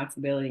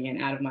responsibility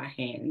and out of my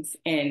hands.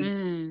 And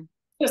Mm.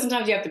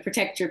 sometimes you have to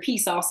protect your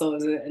peace also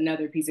is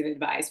another piece of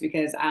advice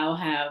because I'll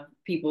have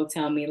people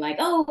tell me like,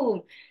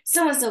 oh,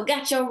 so and so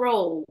got your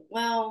role.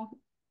 Well,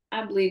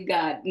 I believe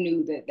God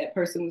knew that that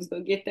person was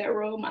going to get that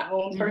role, my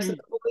own Mm-hmm.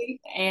 personal belief.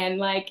 And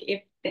like,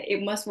 if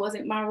it must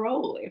wasn't my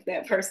role if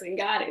that person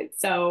got it.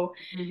 So,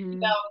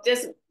 Mm-hmm.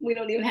 just we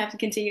don't even have to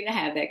continue to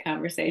have that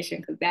conversation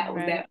because that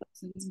was Right. that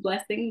person's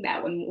blessing.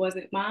 That one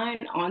wasn't mine.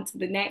 On to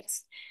the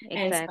next.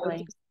 And so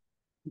Exactly.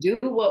 do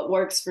what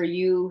works for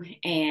you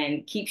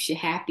and keeps you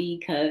happy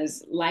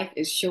because life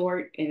is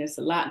short and it's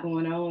a lot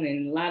going on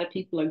and a lot of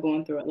people are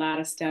going through a lot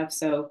of stuff.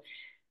 So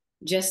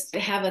just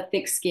have a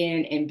thick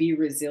skin and be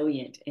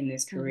resilient in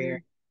this Mm-hmm.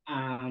 career.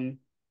 Um,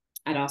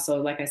 I'd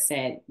also, like I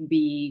said,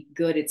 be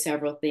good at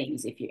several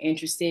things. If you're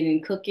interested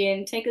in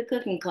cooking, take a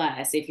cooking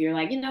class. If you're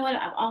like, you know what,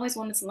 I've always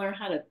wanted to learn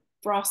how to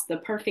frost the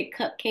perfect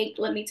cupcake,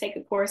 let me take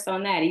a course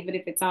on that, even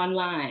if it's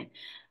online.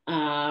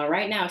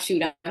 Right now,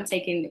 shoot, I'm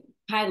taking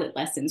pilot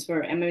lessons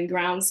I'm in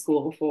ground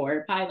school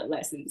for pilot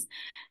lessons.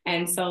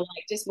 And Wow. so,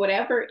 like, just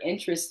whatever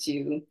interests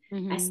you,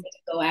 I say Mm-hmm.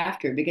 to go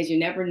after because you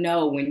never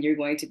know when you're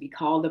going to be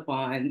called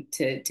upon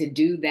to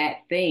do that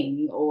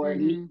thing or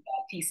need Mm-hmm.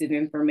 that piece of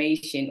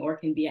information or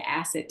can be an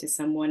asset to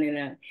someone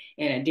in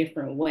a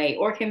different way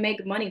or can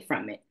make money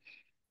from it.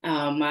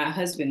 My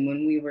husband,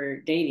 when we were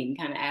dating,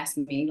 kind of asked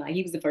me, like,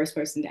 he was the first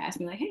person to ask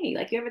me, like, hey,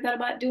 like, you ever thought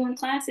about doing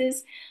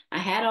classes? I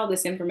had all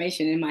this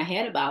information in my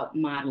head about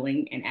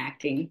modeling and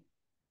acting,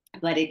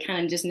 but it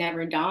kind of just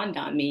never dawned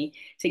on me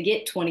to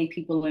get 20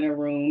 people in a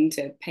room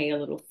to pay a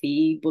little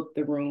fee, book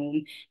the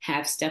room,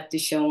 have stuff to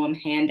show them,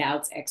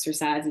 handouts,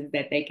 exercises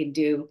that they could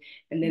do.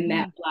 And then Mm-hmm.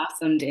 that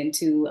blossomed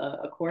into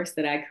a course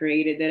that I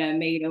created that I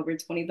made over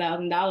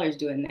 $20,000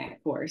 doing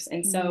that course.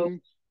 And so Mm-hmm.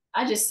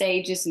 I just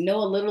say, just know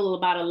a little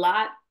about a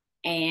lot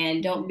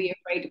and don't Mm-hmm. be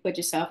afraid to put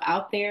yourself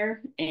out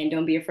there and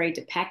don't be afraid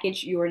to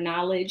package your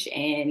knowledge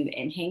and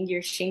hang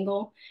your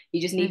shingle.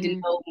 You just need to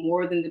Mm-hmm. know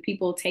more than the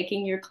people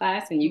taking your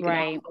class, and you can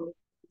Right. also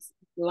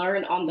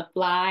learn on the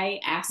fly,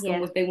 ask them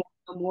Yeah. if they want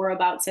to know more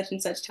about such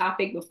and such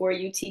topic before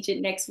you teach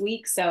it next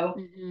week. So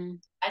Mm-hmm.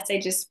 I say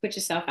just put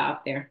yourself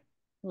out there.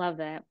 Love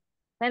that.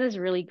 That is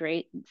really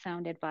great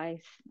sound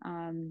advice.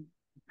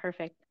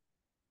 Perfect.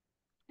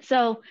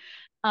 So,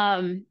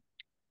 um,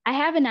 I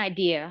have an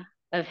idea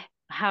of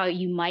how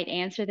you might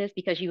answer this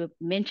because you have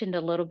mentioned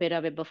a little bit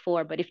of it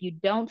before, but if you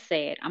don't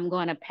say it, I'm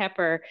going to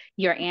pepper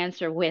your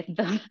answer with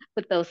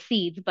with those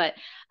seeds. But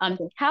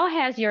Okay. how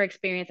has your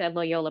experience at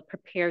Loyola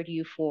prepared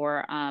you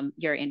for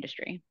your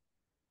industry?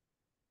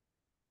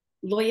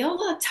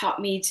 Loyola taught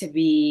me to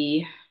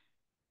be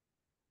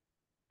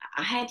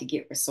I had to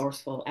get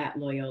resourceful at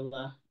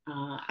Loyola.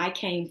 I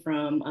came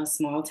from a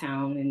small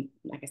town in,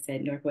 like I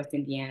said, Northwest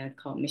Indiana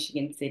called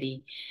Michigan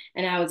City,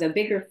 and I was a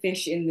bigger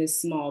fish in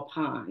this small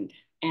pond.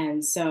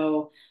 And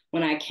so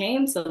when I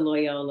came to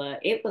Loyola,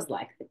 it was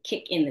like the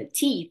kick in the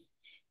teeth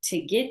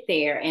to get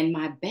there, and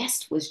my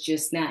best was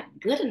just not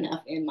good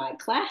enough in my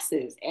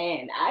classes,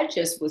 and I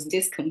just was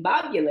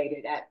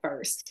discombobulated at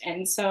first.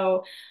 And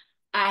so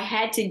I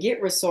had to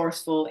get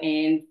resourceful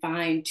and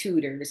find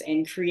tutors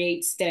and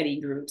create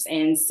study groups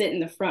and sit in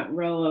the front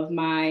row of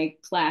my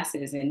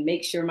classes and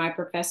make sure my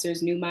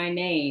professors knew my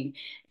name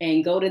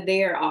and go to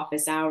their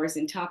office hours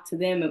and talk to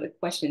them with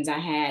questions I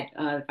had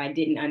if I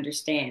didn't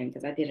understand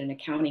because I did an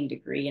accounting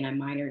degree and I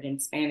minored in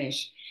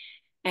Spanish.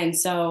 And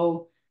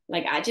so,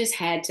 like, I just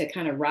had to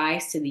kind of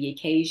rise to the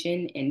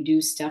occasion and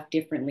do stuff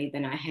differently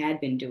than I had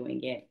been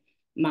doing it.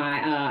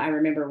 I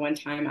remember one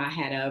time I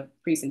had a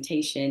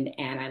presentation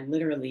and I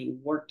literally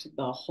worked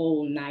the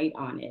whole night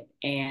on it.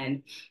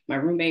 And my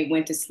roommate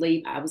went to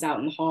sleep. I was out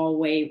in the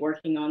hallway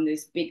working on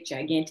this big,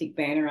 gigantic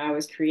banner I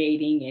was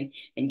creating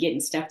and getting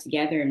stuff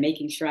together and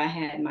making sure I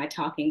had my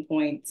talking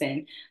points.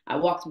 And I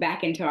walked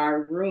back into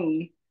our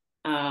room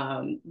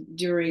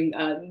during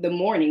the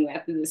morning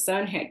after the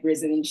sun had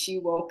risen. And she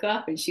woke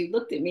up and she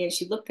looked at me and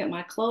she looked at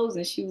my clothes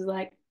and she was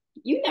like,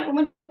 "You never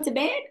went to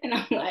bed?" And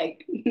I'm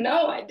like,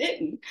 "No, I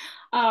didn't."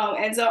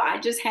 And so I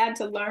just had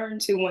to learn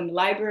to, when the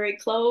library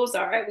closed,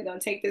 all right, we're going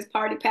to take this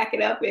party, pack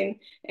it up,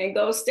 and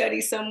go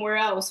study somewhere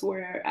else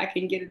where I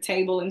can get a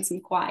table and some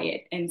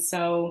quiet. And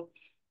so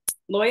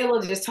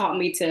Loyola just taught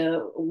me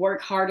to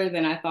work harder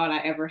than I thought I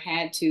ever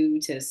had to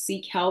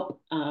seek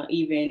help,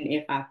 even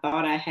if I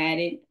thought I had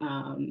it,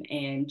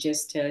 and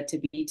just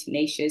to be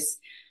tenacious.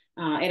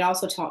 It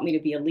also taught me to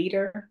be a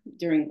leader.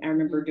 I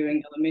remember Mhm.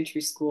 during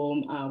elementary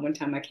school, one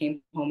time I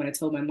came home and I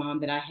told my mom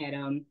that I had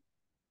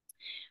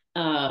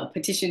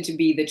petition to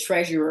be the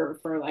treasurer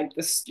for like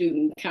the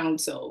student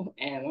council.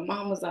 And my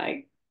mom was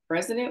like,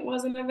 president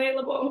wasn't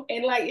available.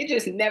 And like, it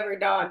just never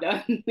dawned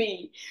on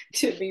me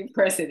to be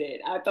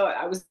president. I thought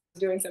I was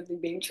doing something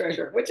being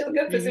treasurer, which is a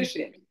good Mhm.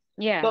 position.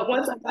 Yeah. But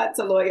once I got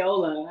to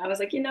Loyola, I was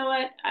like, you know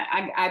what?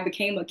 I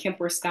became a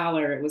Kemper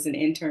Scholar. It was an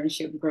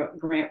internship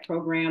grant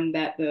program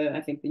that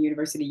I think the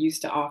university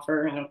used to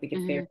offer. I don't think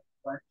it's there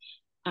Mhm.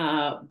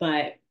 anymore.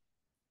 But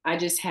I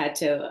just had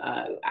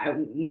to, I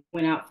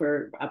went out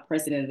for a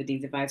president of the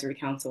Dean's Advisory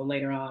Council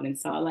later on and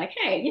saw like,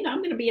 hey, I'm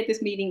going to be at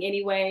this meeting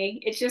anyway.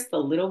 It's just a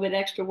little bit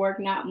extra work,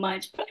 not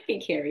much, but I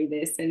can carry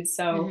this. And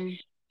so Mhm.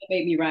 it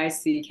made me rise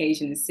to the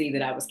occasion and see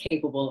that I was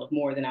capable of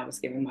more than I was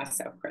giving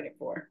myself credit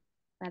for.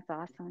 That's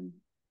awesome.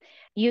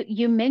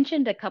 You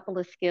mentioned a couple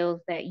of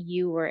skills that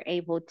you were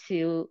able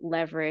to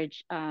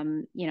leverage,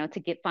 to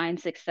get find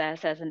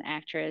success as an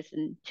actress,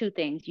 and two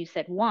things. You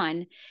said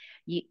one,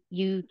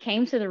 you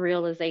came to the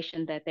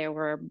realization that there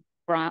were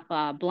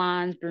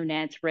blondes,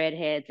 brunettes,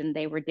 redheads, and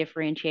they were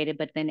differentiated,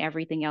 but then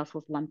everything else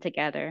was lumped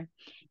together,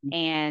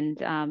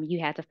 and you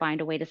had to find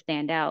a way to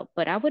stand out.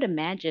 But I would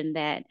imagine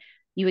that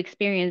you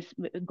experienced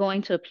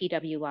going to a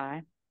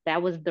PWI.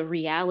 That was the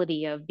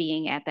reality of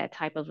being at that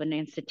type of an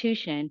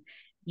institution.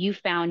 You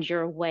found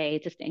your way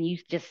to, and you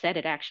just said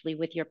it actually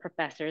with your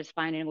professors,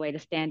 finding a way to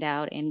stand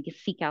out and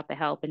seek out the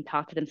help and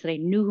talk to them so they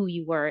knew who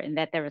you were and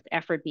that there was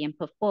effort being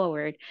put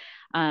forward.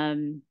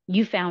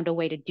 You found a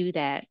way to do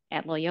that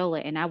at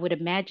Loyola. And I would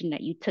imagine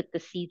that you took the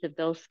seeds of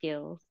those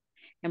skills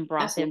and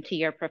brought them Absolutely. to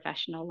your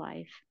professional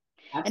life.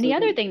 And the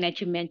other Absolutely. thing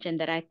that you mentioned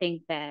that I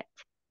think that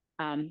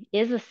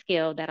is a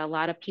skill that a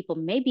lot of people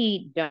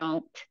maybe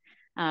don't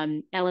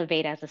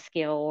elevate as a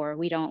skill, or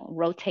we don't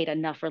rotate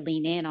enough or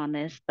lean in on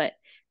this, but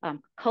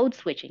code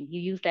switching,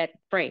 you use that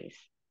phrase,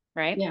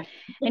 right? Yeah.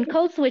 And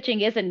code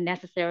switching isn't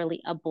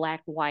necessarily a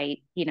black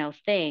white,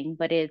 thing,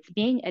 but it's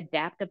being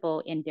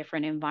adaptable in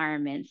different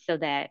environments so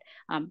that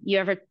you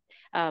ever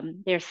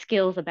there's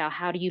skills about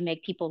how do you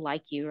make people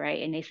like you,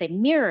 right? And they say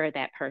mirror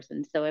that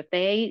person. So if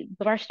they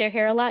brush their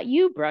hair a lot,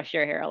 you brush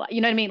your hair a lot. You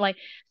know what I mean? Like,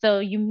 so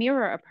you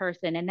mirror a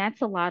person, and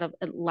that's a lot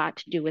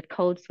to do with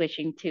code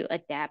switching to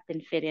adapt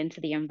and fit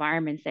into the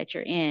environments that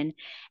you're in.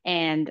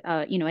 And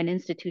an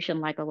institution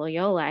like a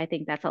Loyola, I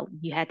think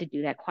you had to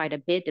do that quite a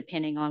bit,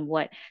 depending on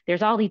what.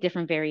 There's all these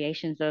different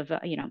variations of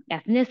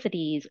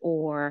ethnicities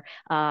or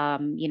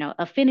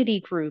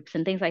affinity groups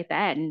and things like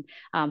that, and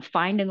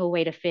finding a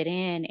way to fit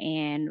in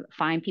and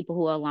find people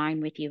who align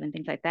with you and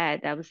things like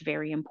that. That was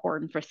very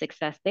important for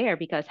success there,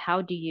 because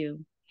how do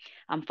you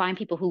find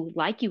people who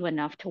like you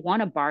enough to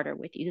want to barter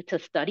with you, to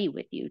study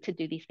with you, to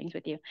do these things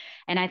with you?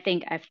 And I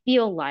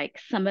feel like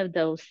some of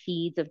those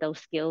seeds of those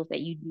skills that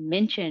you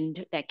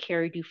mentioned that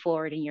carried you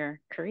forward in your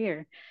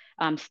career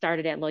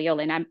started at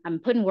Loyola. And I'm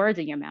putting words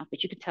in your mouth,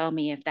 but you could tell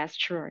me if that's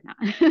true or not.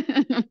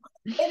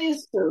 It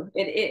is true.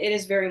 It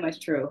is very much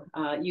true.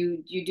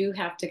 You do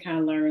have to kind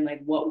of learn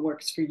like what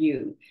works for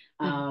you.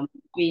 Mhm.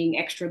 Being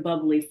extra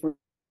bubbly for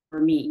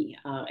me,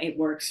 it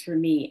works for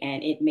me,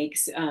 and it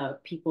makes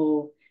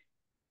people.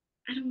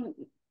 I don't know.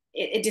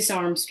 It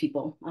disarms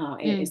people.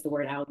 Mm, Is the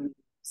word I would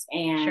use.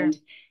 sure.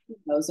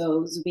 And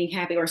so being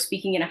happy or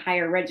speaking in a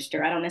higher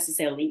register. I don't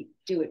necessarily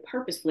do it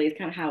purposefully. It's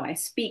kind of how I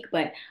speak,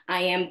 but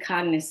I am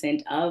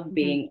cognizant of Hmm.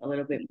 being a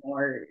little bit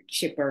more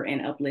chipper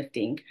and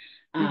uplifting.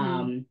 Hmm.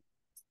 Um,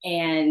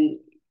 and,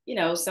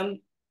 some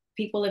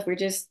people, if we're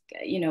just,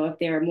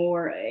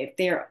 if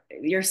they're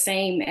your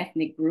same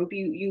ethnic group,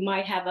 you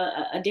might have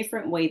a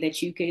different way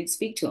that you could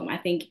speak to them. I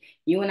think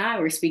you and I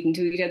were speaking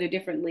to each other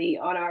differently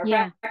on our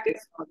Yeah,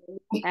 practice. We're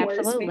speaking.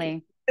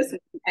 absolutely.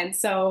 And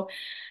so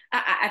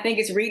I think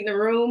it's reading the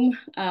room,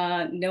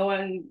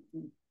 knowing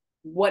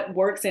what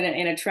works in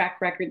a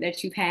track record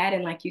that you've had.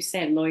 And like you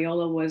said,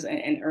 Loyola was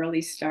an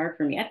early start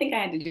for me. I think I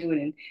had to do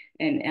it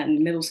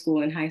in middle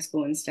school and high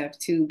school and stuff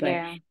too, but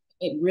Yeah,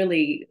 it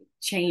really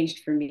changed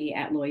for me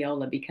at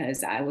Loyola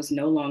because I was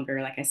no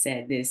longer, like I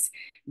said, this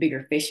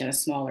bigger fish in a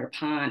smaller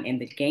pond,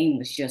 and the game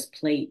was just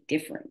played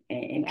different,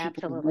 and people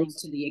absolutely. rose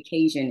to the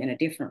occasion in a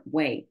different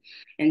way.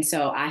 And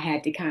so I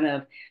had to kind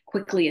of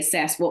quickly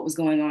assess what was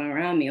going on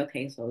around me.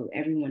 Okay, so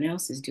everyone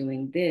else is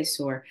doing this,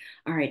 or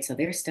all right, so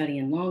they're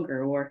studying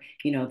longer, or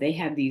they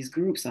have these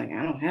groups. Like,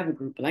 I don't have a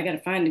group, but I got to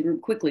find a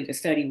group quickly to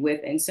study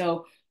with. And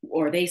so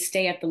or they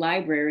stay at the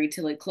library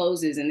till it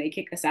closes and they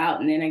kick us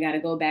out, and then I got to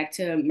go back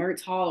to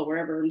Mertz Hall or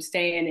wherever I'm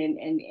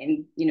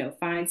staying, and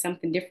find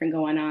something different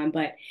going on.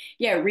 But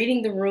yeah,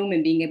 reading the room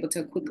and being able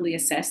to quickly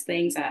assess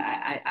things,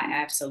 I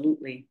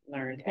absolutely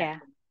learned Yeah.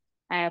 after.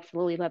 I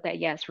absolutely love that.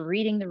 Yes,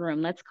 reading the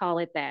room. Let's call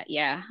it that.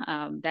 Yeah,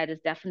 that is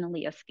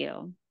definitely a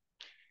skill.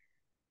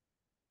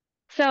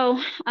 So,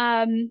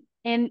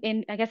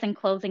 and I guess in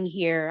closing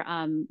here,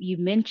 you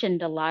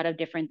mentioned a lot of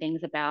different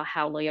things about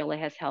how Loyola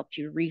has helped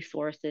you,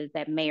 resources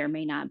that may or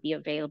may not be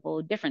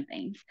available, different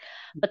things.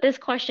 But this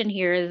question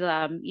here is,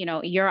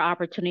 your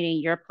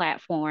opportunity, your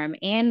platform,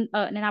 and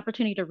an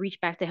opportunity to reach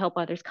back to help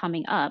others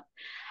coming up.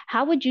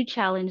 How would you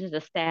challenge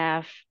the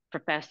staff,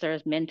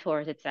 professors,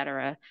 mentors, et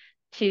cetera,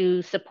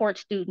 to support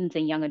students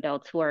and young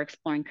adults who are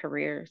exploring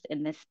careers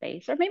in this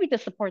space, or maybe to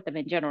support them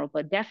in general,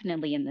 but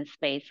definitely in this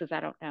space, because I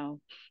don't know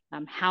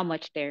how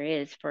much there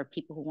is for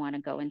people who want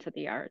to go into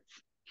the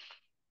arts.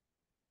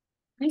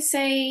 I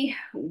say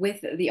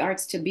with the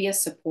arts to be a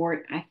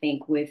support, I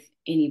think with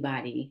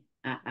anybody,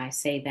 I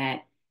say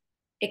that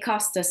it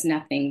costs us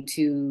nothing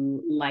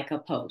to like a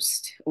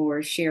post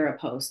or share a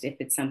post if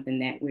it's something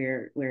that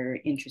we're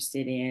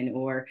interested in,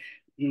 or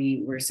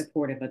we're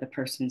supportive of the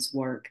person's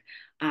work.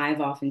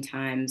 I've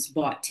oftentimes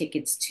bought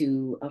tickets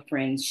to a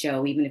friend's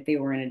show, even if they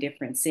were in a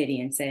different city,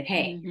 and said,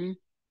 "Hey, Mm-hmm.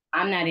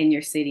 I'm not in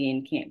your city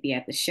and can't be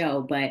at the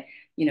show, but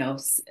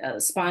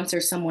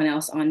sponsor someone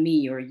else on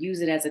me, or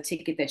use it as a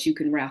ticket that you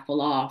can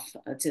raffle off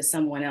to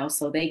someone else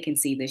so they can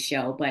see the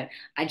show. But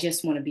I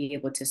just want to be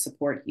able to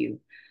support you.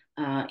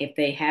 If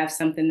they have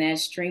something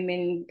that's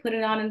streaming, put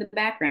it on in the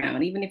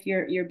background, even if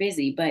you're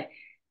busy. But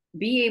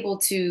be able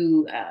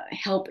to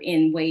help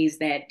in ways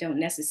that don't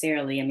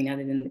necessarily, I mean,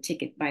 other than the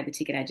ticket, buy the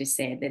ticket I just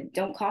said, that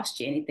don't cost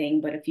you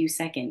anything but a few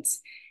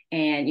seconds.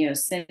 And,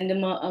 send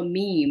them a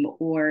meme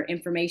or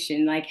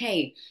information like,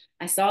 hey,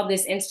 I saw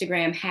this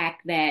Instagram hack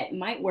that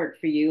might work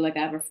for you. Like,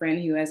 I have a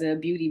friend who has a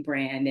beauty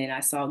brand, and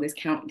I saw this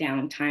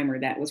countdown timer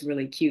that was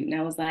really cute. And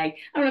I was like,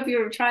 I don't know if you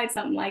ever tried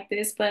something like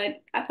this,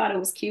 but I thought it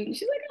was cute. And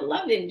she's like, I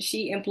loved it. And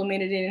she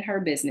implemented it in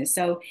her business.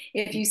 So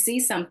if you see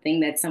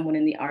something that someone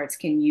in the arts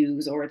can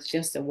use, or it's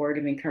just a word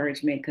of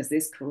encouragement, because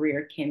this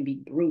career can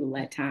be brutal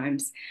at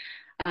times,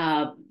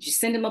 just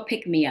send them a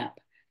pick me up.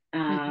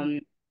 Mm-hmm.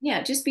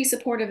 Yeah, just be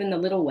supportive in the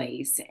little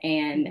ways,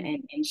 and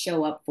Mm-hmm.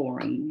 show up for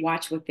them,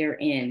 watch what they're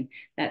in,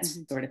 that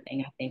Mm-hmm. sort of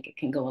thing. I think it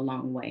can go a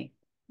long way.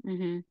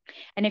 Mm-hmm.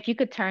 And if you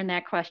could turn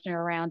that question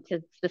around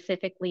to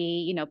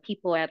specifically,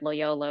 people at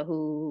Loyola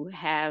who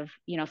have,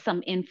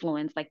 some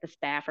influence, like the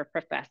staff or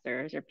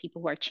professors or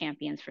people who are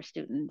champions for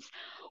students,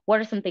 what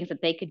are some things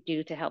that they could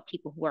do to help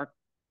people who are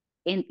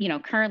in,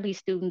 currently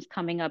students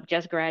coming up,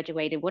 just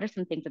graduated? What are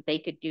some things that they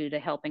could do to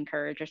help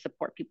encourage or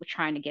support people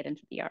trying to get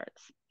into the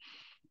arts?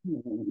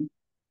 Hmm.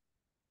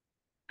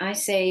 I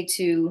say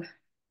to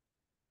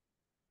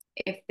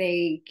if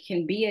they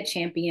can be a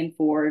champion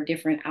for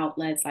different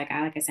outlets, like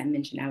I said,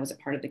 mentioned, I was a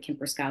part of the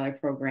Kemper Scholar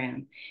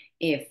Program.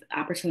 If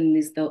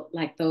opportunities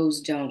like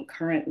those don't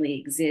currently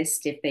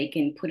exist, if they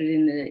can put it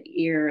in the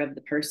ear of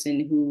the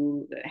person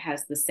who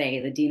has the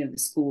say, the dean of the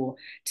school,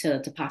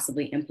 to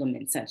possibly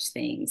implement such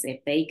things,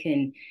 if they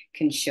can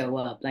show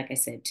up, like I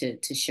said,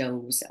 to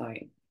shows, or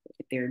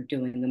if they're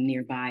doing them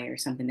nearby or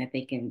something, that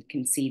they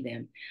can see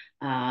them,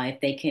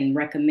 if they can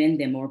recommend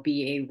them or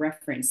be a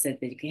reference that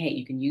they, hey,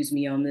 you can use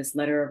me on this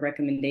letter of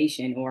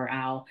recommendation, or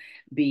I'll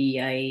be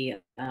a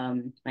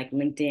like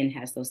LinkedIn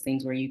has those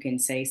things where you can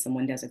say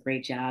someone does a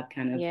great job,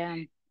 kind of Yeah.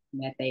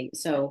 that they.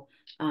 So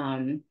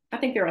I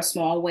think there are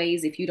small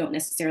ways, if you don't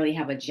necessarily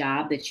have a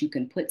job, that you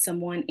can put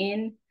someone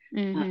in. Uh,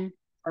 Mm-hmm.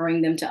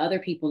 Referring them to other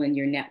people in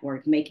your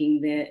network,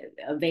 making the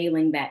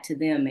availing that to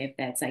them. If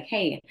that's like,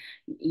 hey,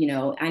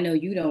 I know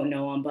you don't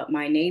know them, but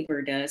my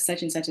neighbor does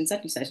such and such and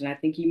such and such, and I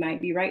think you might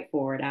be right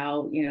for it.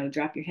 I'll,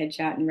 drop your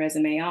headshot and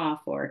resume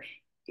off, or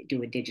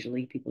do it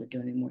digitally. People are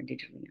doing it more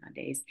digitally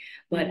nowadays.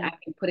 But Mm-hmm. I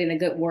can put in a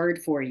good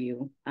word for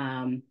you.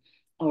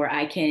 Or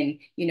I can,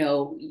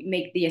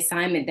 make the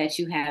assignment that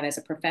you have as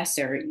a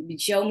professor.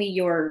 Show me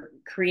your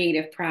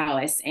creative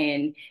prowess,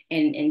 and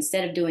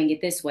instead of doing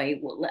it this way,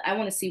 well, I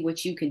want to see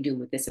what you can do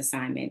with this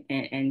assignment,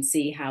 and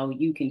see how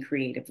you can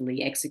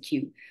creatively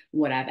execute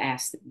what I've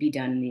asked to be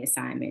done in the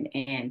assignment,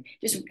 and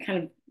just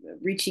kind of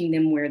reaching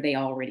them where they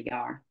already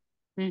are.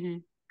 Mm-hmm.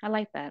 I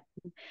like that.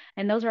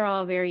 And those are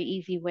all very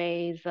easy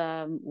ways,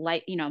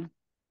 like,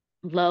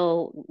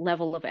 low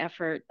level of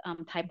effort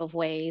type of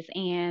ways,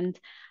 and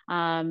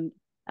um,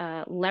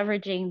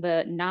 leveraging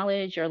the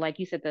knowledge, or like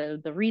you said,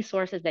 the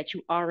resources that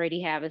you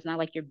already have. It's not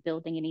like you're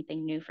building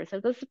anything new for. So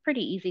those are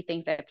pretty easy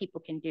things that people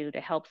can do to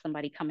help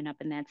somebody coming up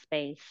in that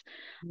space.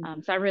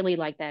 So I really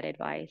like that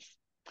advice.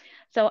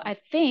 So I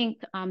think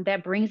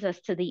that brings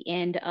us to the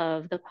end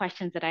of the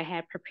questions that I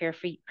had prepared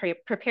for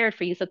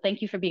you. So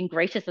thank you for being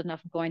gracious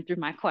enough of going through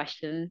my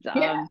questions.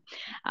 Yeah.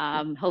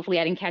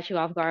 Hopefully I didn't catch you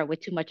off guard with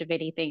too much of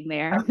anything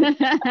there.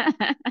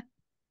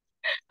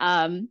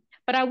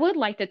 But I would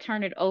like to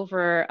turn it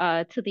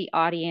over to the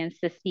audience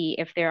to see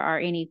if there are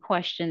any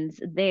questions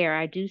there.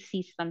 I do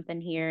see something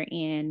here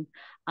in,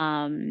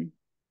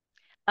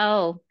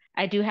 oh,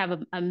 I do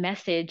have a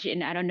message,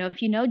 and I don't know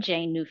if you know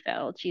Jane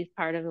Neufeld. She's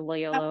part of the Of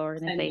Loyola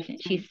course I know. organization.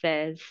 She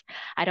says,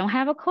 I don't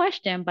have a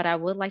question, but I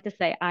would like to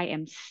say I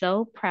am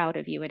so proud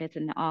of you. And it's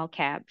in all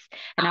caps.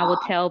 And I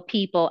will Aw, tell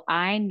people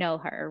I know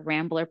her,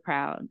 Rambler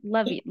proud.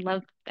 Love you.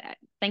 Love that.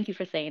 Thank you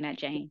for saying that,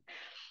 Jane.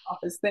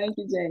 thank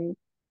you, Jane.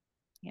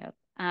 Yep.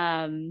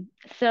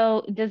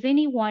 So does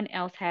anyone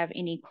else have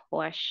any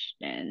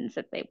questions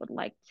that they would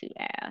like to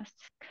ask?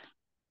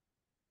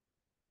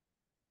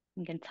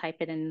 You can type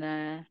it in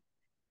the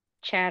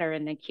chat or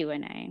in the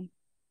Q&A.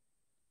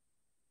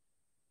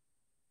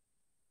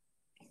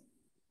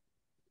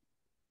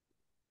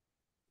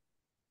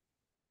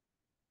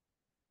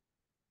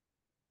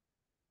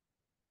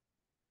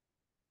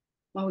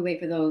 While we wait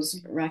for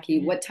those,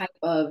 Rocky, what type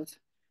of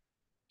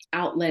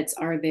outlets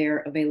are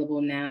there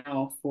available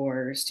now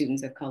for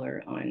students of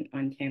color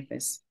on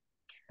campus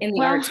in the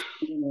Well, arts?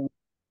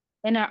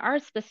 in our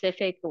art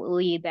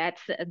specifically,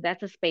 that's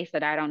a space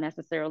that I don't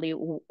necessarily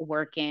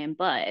work in,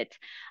 but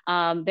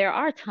there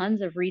are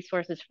tons of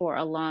resources for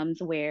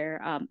alums where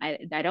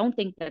I don't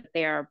think that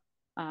they're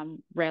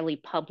rarely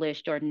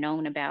published or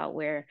known about,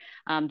 where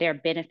there are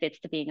benefits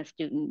to being a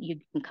student. You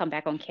can come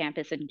back on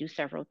campus and do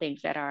several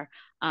things that are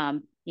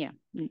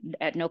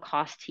at no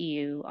cost to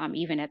you.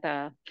 Even at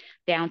the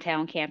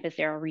downtown campus,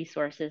 there are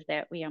resources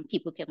that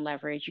people can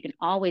leverage. You can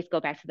always go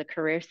back to the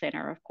Career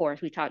Center, of course.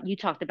 You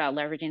talked about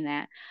leveraging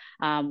that.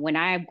 When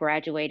I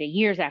graduated,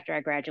 years after I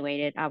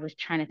graduated, I was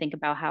trying to think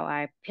about how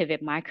I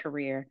pivot my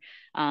career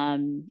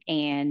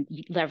and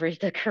leverage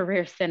the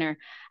Career Center.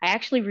 I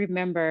actually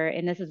remember,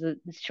 and this is a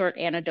short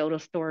anecdotal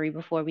story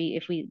before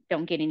if we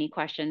don't get any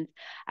questions,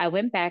 I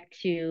went back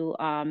to,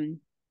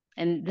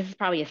 and this is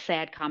probably a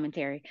sad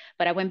commentary,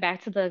 but I went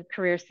back to the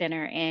Career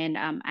Center and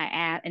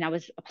I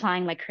was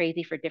applying like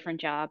crazy for different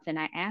jobs. And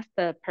I asked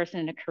the person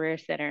in the Career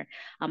Center,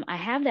 I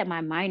have that my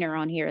minor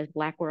on here is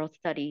Black World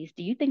Studies.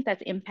 Do you think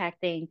that's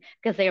impacting,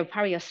 because they would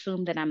probably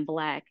assume that I'm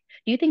Black.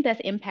 Do you think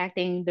that's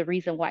impacting the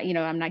reason why,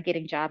 I'm not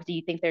getting jobs? Do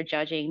you think they're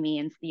judging me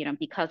and,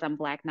 because I'm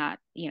Black, not,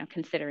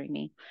 considering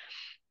me?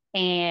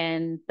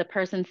 And the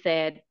person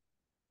said,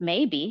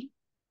 maybe,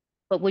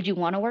 but would you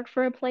want to work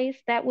for a place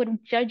that would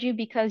judge you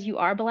because you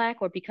are Black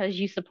or because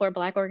you support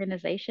Black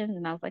organizations?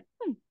 And I was like,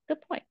 good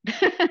point.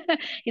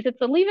 He said,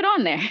 so leave it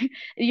on there.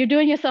 You're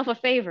doing yourself a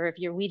favor if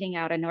you're weeding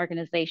out an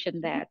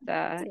organization that,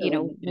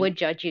 would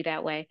judge you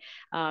that way.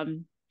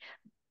 Um,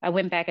 I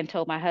went back and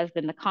told my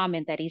husband the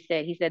comment that he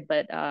said,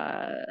 but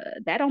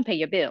that don't pay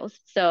your bills.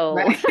 So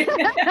Right.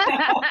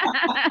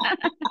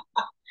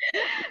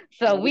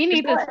 so That was we the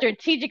need to point.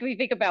 strategically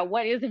think about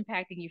what is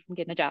impacting you from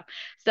getting a job.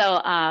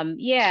 So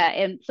yeah,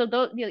 and so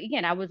those,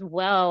 again, I was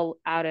well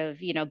out of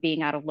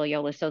being out of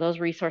Loyola, so those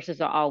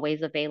resources are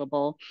always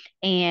available.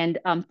 And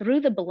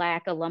through the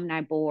Black Alumni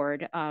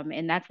Board,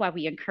 and that's why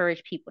we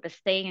encourage people to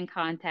stay in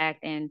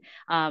contact and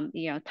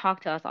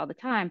talk to us all the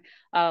time.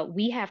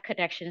 We have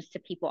connections to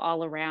people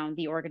all around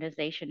the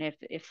organization.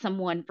 If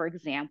someone, for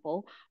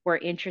example, were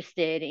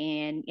interested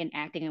in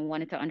acting and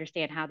wanted to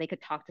understand how they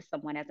could talk to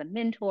someone as a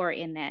mentor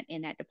in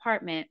that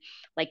department,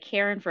 like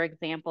Karen, for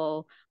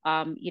example,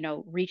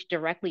 reached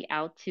directly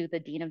out to the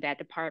dean of that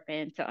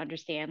department to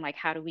understand, like,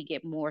 how do we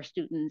get more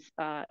students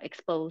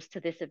exposed to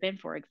this event,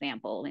 for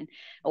example, and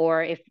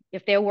or if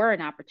there were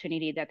an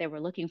opportunity that they were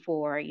looking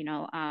for,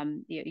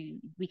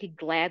 we could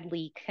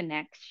gladly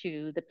connect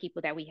to the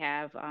people that we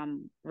have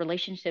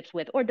relationships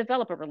with, or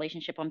develop a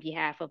relationship on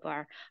behalf of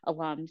our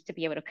alums to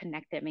be able to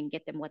connect them and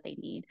get them what they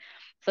need.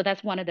 So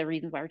that's one of the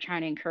reasons why we're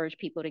trying to encourage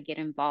people to get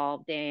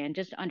involved and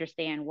just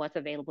understand what's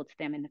available to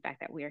them, and the fact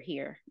that we're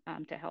here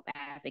to help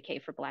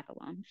advocate for Black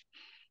alums.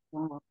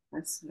 Wow,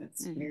 that's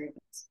Mhm. very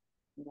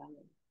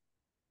valid.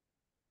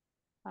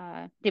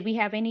 Did we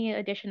have any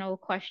additional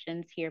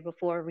questions here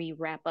before we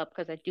wrap up?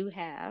 Because I do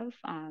have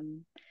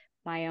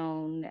my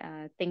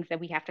own things that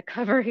we have to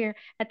cover here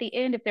at the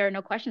end. If there are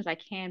no questions, I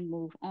can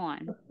move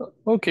on.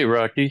 Okay,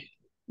 Rocky,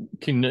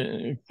 can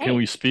we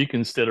Hey, speak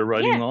instead of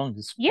writing yeah, long?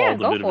 It's yeah,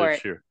 Paul go for it.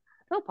 Davidovich here.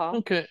 Go, Paul.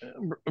 Okay,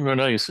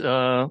 Nice.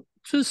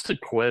 Just a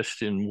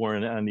question more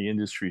on the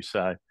industry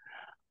side.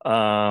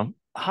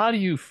 How do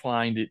you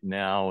find it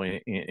now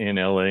in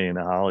LA and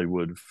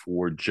Hollywood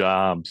for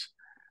jobs,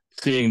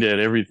 seeing that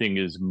everything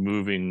is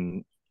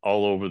moving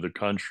all over the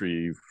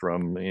country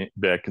from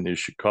back into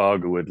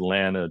Chicago,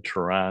 Atlanta,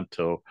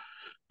 Toronto,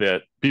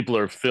 that people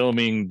are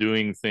filming,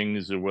 doing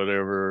things or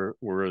whatever,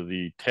 where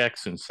the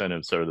tax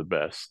incentives are the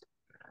best?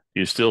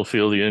 Do you still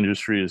feel the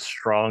industry is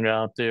strong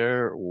out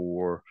there,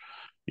 or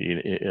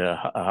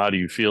how do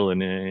you feel?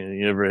 And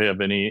you ever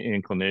have any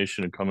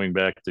inclination of coming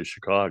back to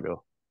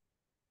Chicago?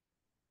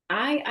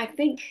 I I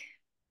think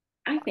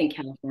I think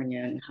California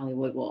and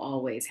Hollywood will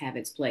always have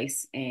its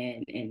place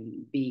and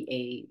be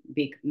a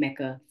big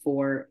mecca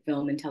for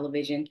film and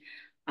television.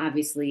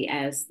 Obviously,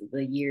 as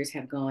the years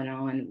have gone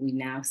on, we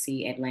now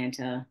see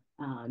Atlanta.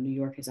 New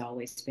York has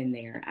always been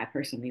there. I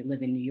personally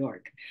live in New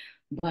York,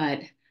 but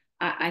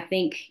I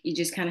think you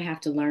just kind of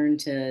have to learn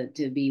to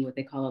be what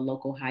they call a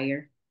local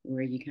hire,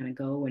 where you kind of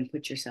go and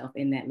put yourself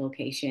in that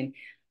location.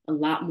 a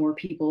lot more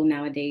people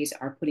nowadays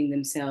are putting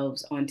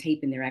themselves on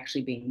tape and they're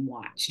actually being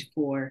watched.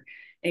 For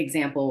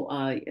example,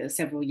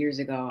 several years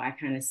ago, I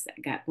kind of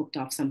got booked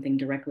off something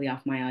directly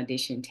off my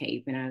audition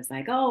tape. And I was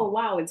like, oh,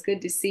 wow, it's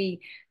good to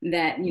see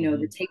that, the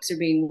Mhm. tapes are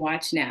being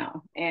watched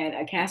now. And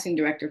a casting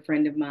director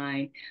friend of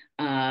mine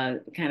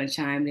kind of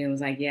chimed in and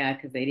was like, yeah,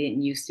 because they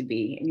didn't used to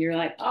be. And you're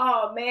like,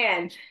 oh,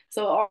 man.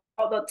 So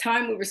all the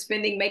time we were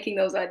spending making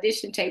those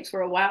audition tapes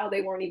for a while,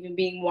 they weren't even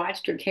being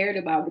watched or cared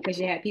about because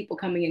you had people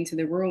coming into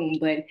the room.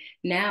 But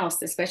now,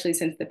 especially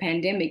since the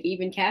pandemic,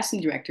 even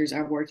casting directors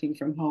are working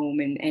from home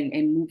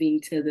and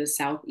moving to the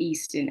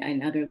Southeast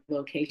and other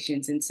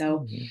locations. And so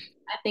Mhm.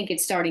 I think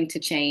it's starting to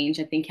change.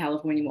 I think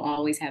California will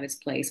always have its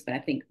place, but I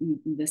think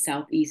the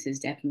Southeast is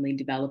definitely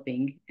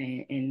developing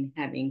and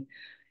having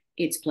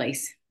its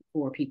place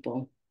for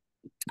people.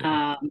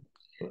 Yeah. Um,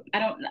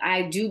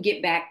 I do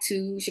get back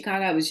to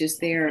Chicago. I was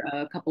just there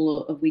a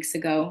couple of weeks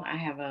ago. I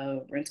have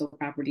a rental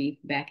property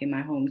back in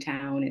my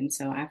hometown. And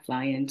so I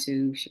fly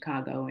into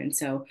Chicago. And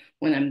so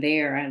when I'm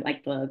there, I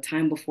like the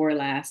time before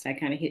last, I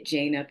kind of hit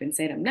Jane up and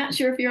said, I'm not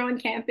sure if you're on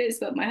campus,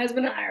 but my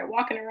husband and I are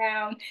walking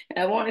around and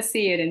I want to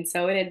see it. And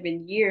so it had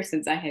been years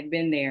since I had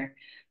been there,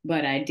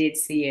 but I did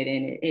see it.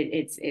 And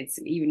it's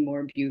even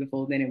more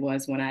beautiful than it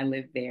was when I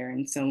lived there.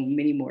 And so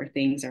many more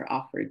things are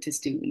offered to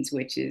students,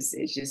 which is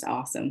it's just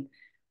awesome.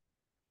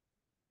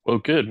 Well,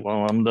 good.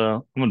 Well, I'm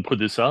gonna put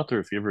this out there.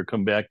 If you ever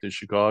come back to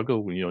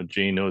Chicago,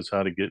 Jane knows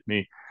how to get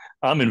me.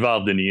 I'm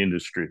involved in the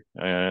industry.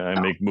 I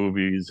make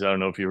movies. I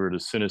don't know if you heard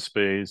of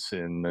CineSpace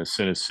and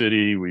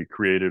CineCity. We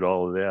created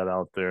all of that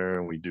out there,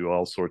 and we do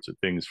all sorts of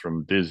things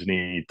from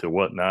Disney to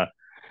whatnot.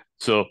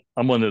 So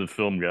I'm one of the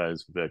film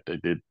guys. In fact, I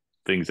did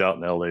things out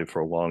in LA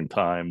for a long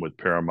time with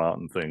Paramount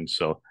and things.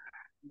 So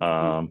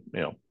I'm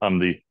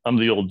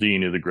the old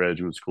dean of the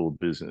graduate school of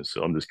business,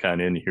 so I'm just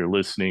kind of in here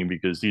listening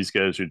because these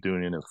guys are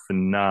doing a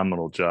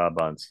phenomenal job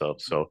on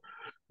stuff. So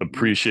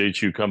appreciate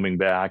you coming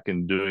back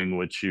and doing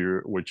what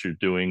you're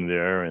doing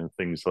there and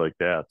things like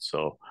that.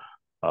 So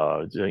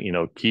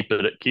keep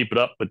it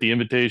up. But the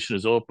invitation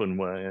is open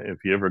if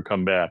you ever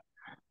come back.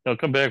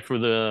 Come back for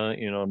the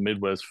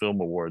Midwest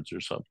Film Awards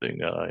or something.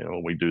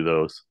 When we do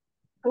those.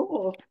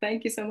 Cool.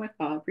 Thank you so much,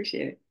 Paul.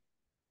 Appreciate it.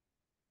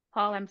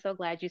 Paul, I'm so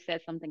glad you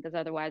said something because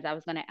otherwise I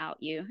was going to out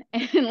you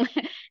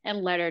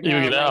and let her You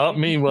know. can Like, out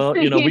me. Well,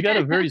 we got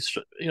a very,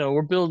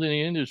 we're building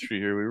the industry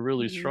here. We're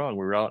really Mhm. strong.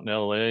 We're out in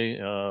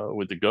LA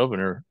with the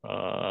governor,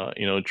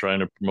 trying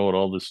to promote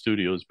all the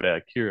studios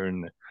back here,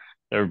 and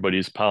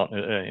everybody's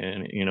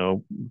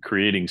and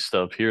creating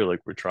stuff here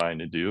like we're trying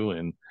to do,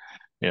 and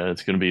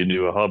it's going to be a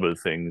new hub of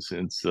things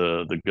since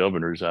the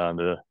governor's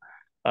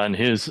on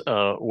his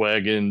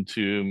wagon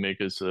to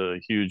make us a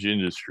huge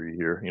industry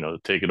here.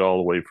 Take it all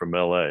away from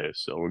LA.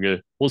 So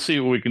we'll see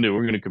what we can do.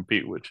 We're gonna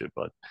compete with you,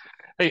 but.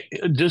 Hey,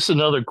 just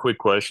another quick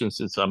question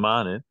since I'm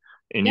on it,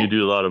 and you Yeah,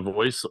 do a lot of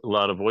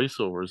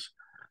voiceovers.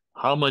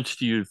 How much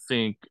do you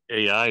think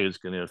AI is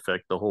going to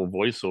affect the whole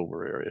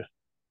voiceover area?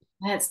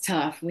 that's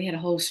tough. We had a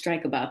whole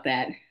strike about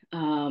that.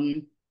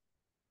 Um,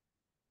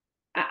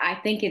 I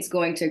think it's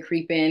going to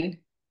creep in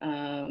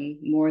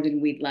more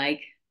than we'd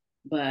like,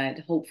 but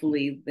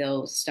hopefully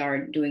they'll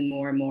start doing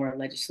more and more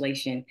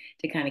legislation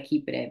to kind of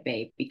keep it at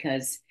bay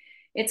because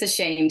it's a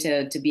shame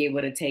to be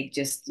able to take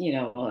just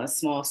a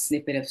small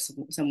snippet of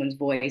someone's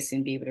voice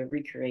and be able to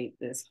recreate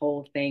this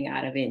whole thing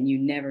out of it, and you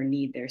never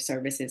need their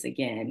services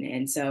again.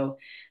 And so,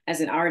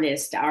 as an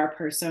artist, our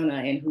persona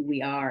and who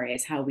we are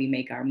is how we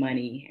make our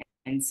money.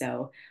 And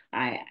so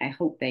I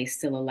hope they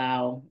still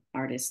allow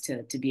artists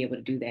to be able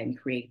to do that and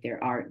create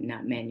their art and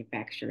not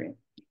manufacture it.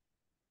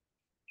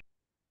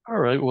 All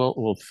right.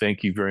 Well,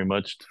 thank you very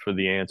much for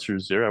the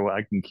answers there.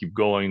 I can keep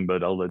going,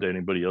 but I'll let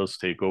anybody else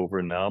take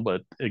over now.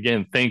 But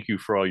again, thank you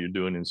for all you're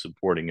doing and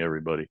supporting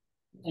everybody.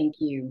 Thank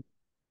you.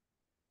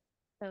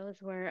 Those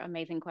were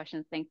amazing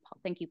questions. Thank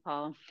you,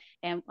 Paul.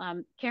 And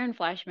Karen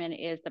Flashman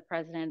is the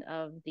president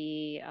of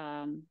the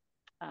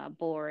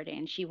board,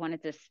 and she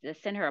wanted to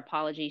send her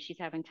apology. She's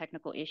having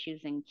technical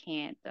issues and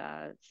can't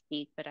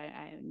speak, but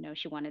I know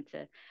she wanted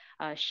to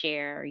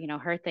share,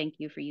 her thank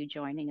you for you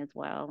joining as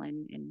well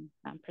and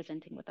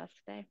presenting with us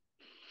today.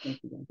 Thank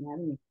you for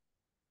having me.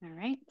 All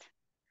right.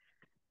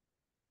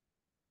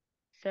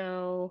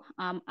 So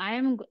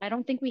I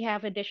don't think we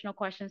have additional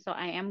questions, so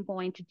I am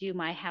going to do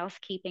my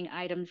housekeeping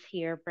items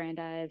here,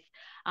 Brandhyze.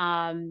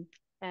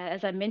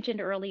 As I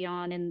mentioned early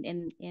on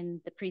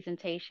in the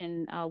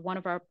presentation, one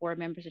of our board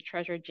members, the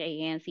treasurer Jay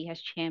Yancey, has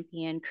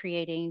championed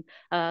creating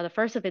the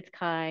first of its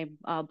kind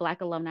Black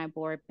Alumni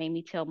Board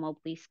Mamie Till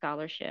Mobley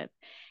Scholarship.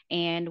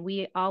 And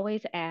we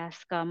always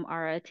ask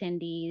our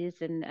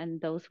attendees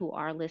and those who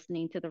are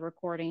listening to the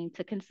recording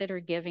to consider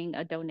giving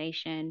a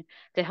donation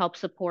to help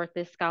support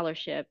this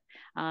scholarship.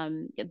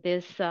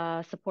 This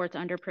supports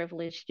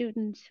underprivileged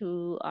students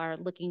who are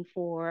looking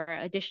for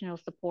additional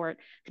support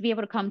to be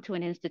able to come to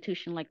an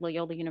institution like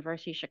Loyola Loyola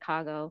University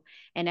Chicago.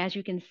 And as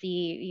you can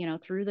see,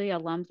 through the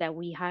alums that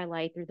we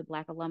highlight through the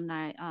Black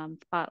Alumni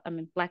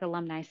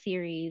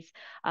series,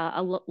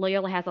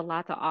 Loyola has a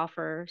lot to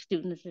offer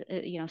students,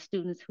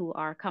 students who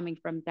are coming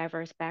from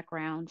diverse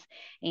backgrounds,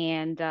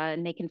 and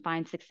they can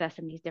find success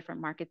in these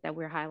different markets that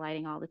we're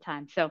highlighting all the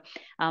time. So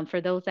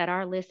for those that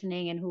are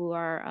listening and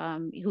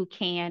who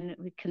can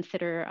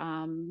consider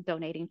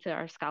donating to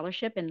our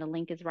scholarship, and the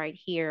link is right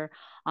here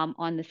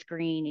on the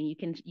screen,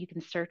 and you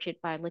can search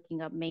it by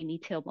looking up Mamie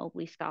Till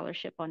Mobley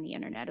Scholarship on the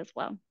internet as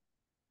well.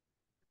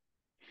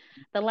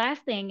 The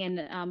last thing,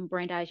 and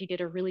Brandhyze, you did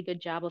a really good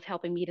job of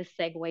helping me to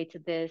segue to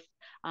this.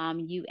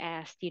 You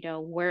asked,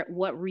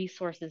 what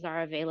resources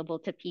are available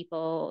to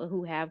people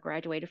who have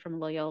graduated from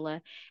Loyola.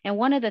 And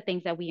one of the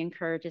things that we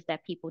encourage is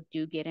that people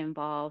do get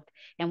involved.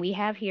 And we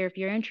have here, if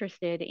you're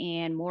interested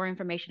in more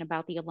information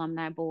about the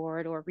Alumni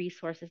Board or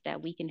resources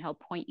that we can help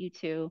point you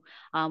to,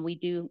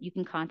 you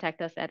can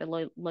contact us at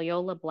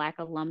Loyola Black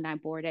Alumni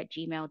Board at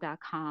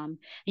gmail.com.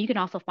 You can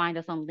also find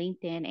us on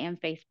LinkedIn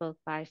and Facebook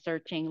by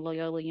searching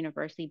Loyola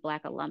University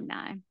Black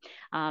Alumni.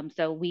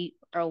 So we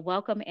are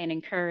welcome and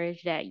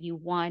encourage that you,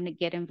 one,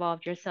 get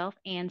involved yourself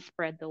and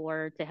spread the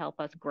word to help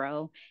us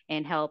grow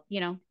and help,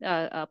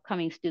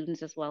 upcoming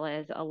students as well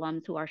as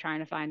alums who are trying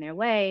to find their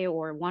way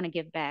or want to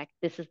give back.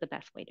 This is the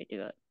best way to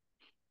do it.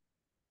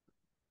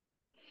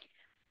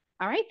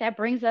 All right, that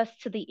brings us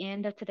to the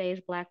end of today's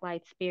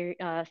Blacklight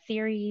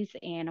series.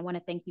 And I want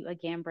to thank you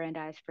again,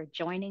 Brandhyze, for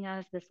joining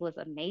us. This was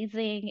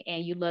amazing.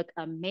 And you look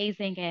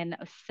amazing and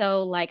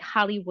so like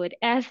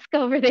Hollywood-esque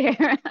over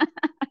there.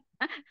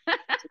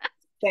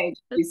 Thank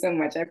you so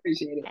much. I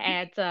appreciate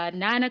it. At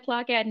 9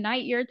 o'clock at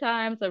night, your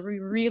time. So we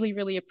really,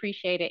 really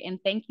appreciate it. And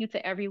thank you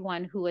to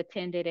everyone who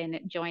attended and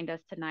joined us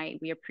tonight.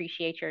 We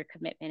appreciate your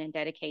commitment and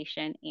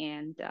dedication.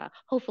 And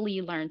hopefully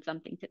you learned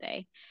something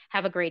today.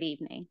 Have a great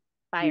evening.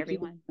 Bye,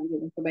 everyone.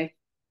 Bye-bye.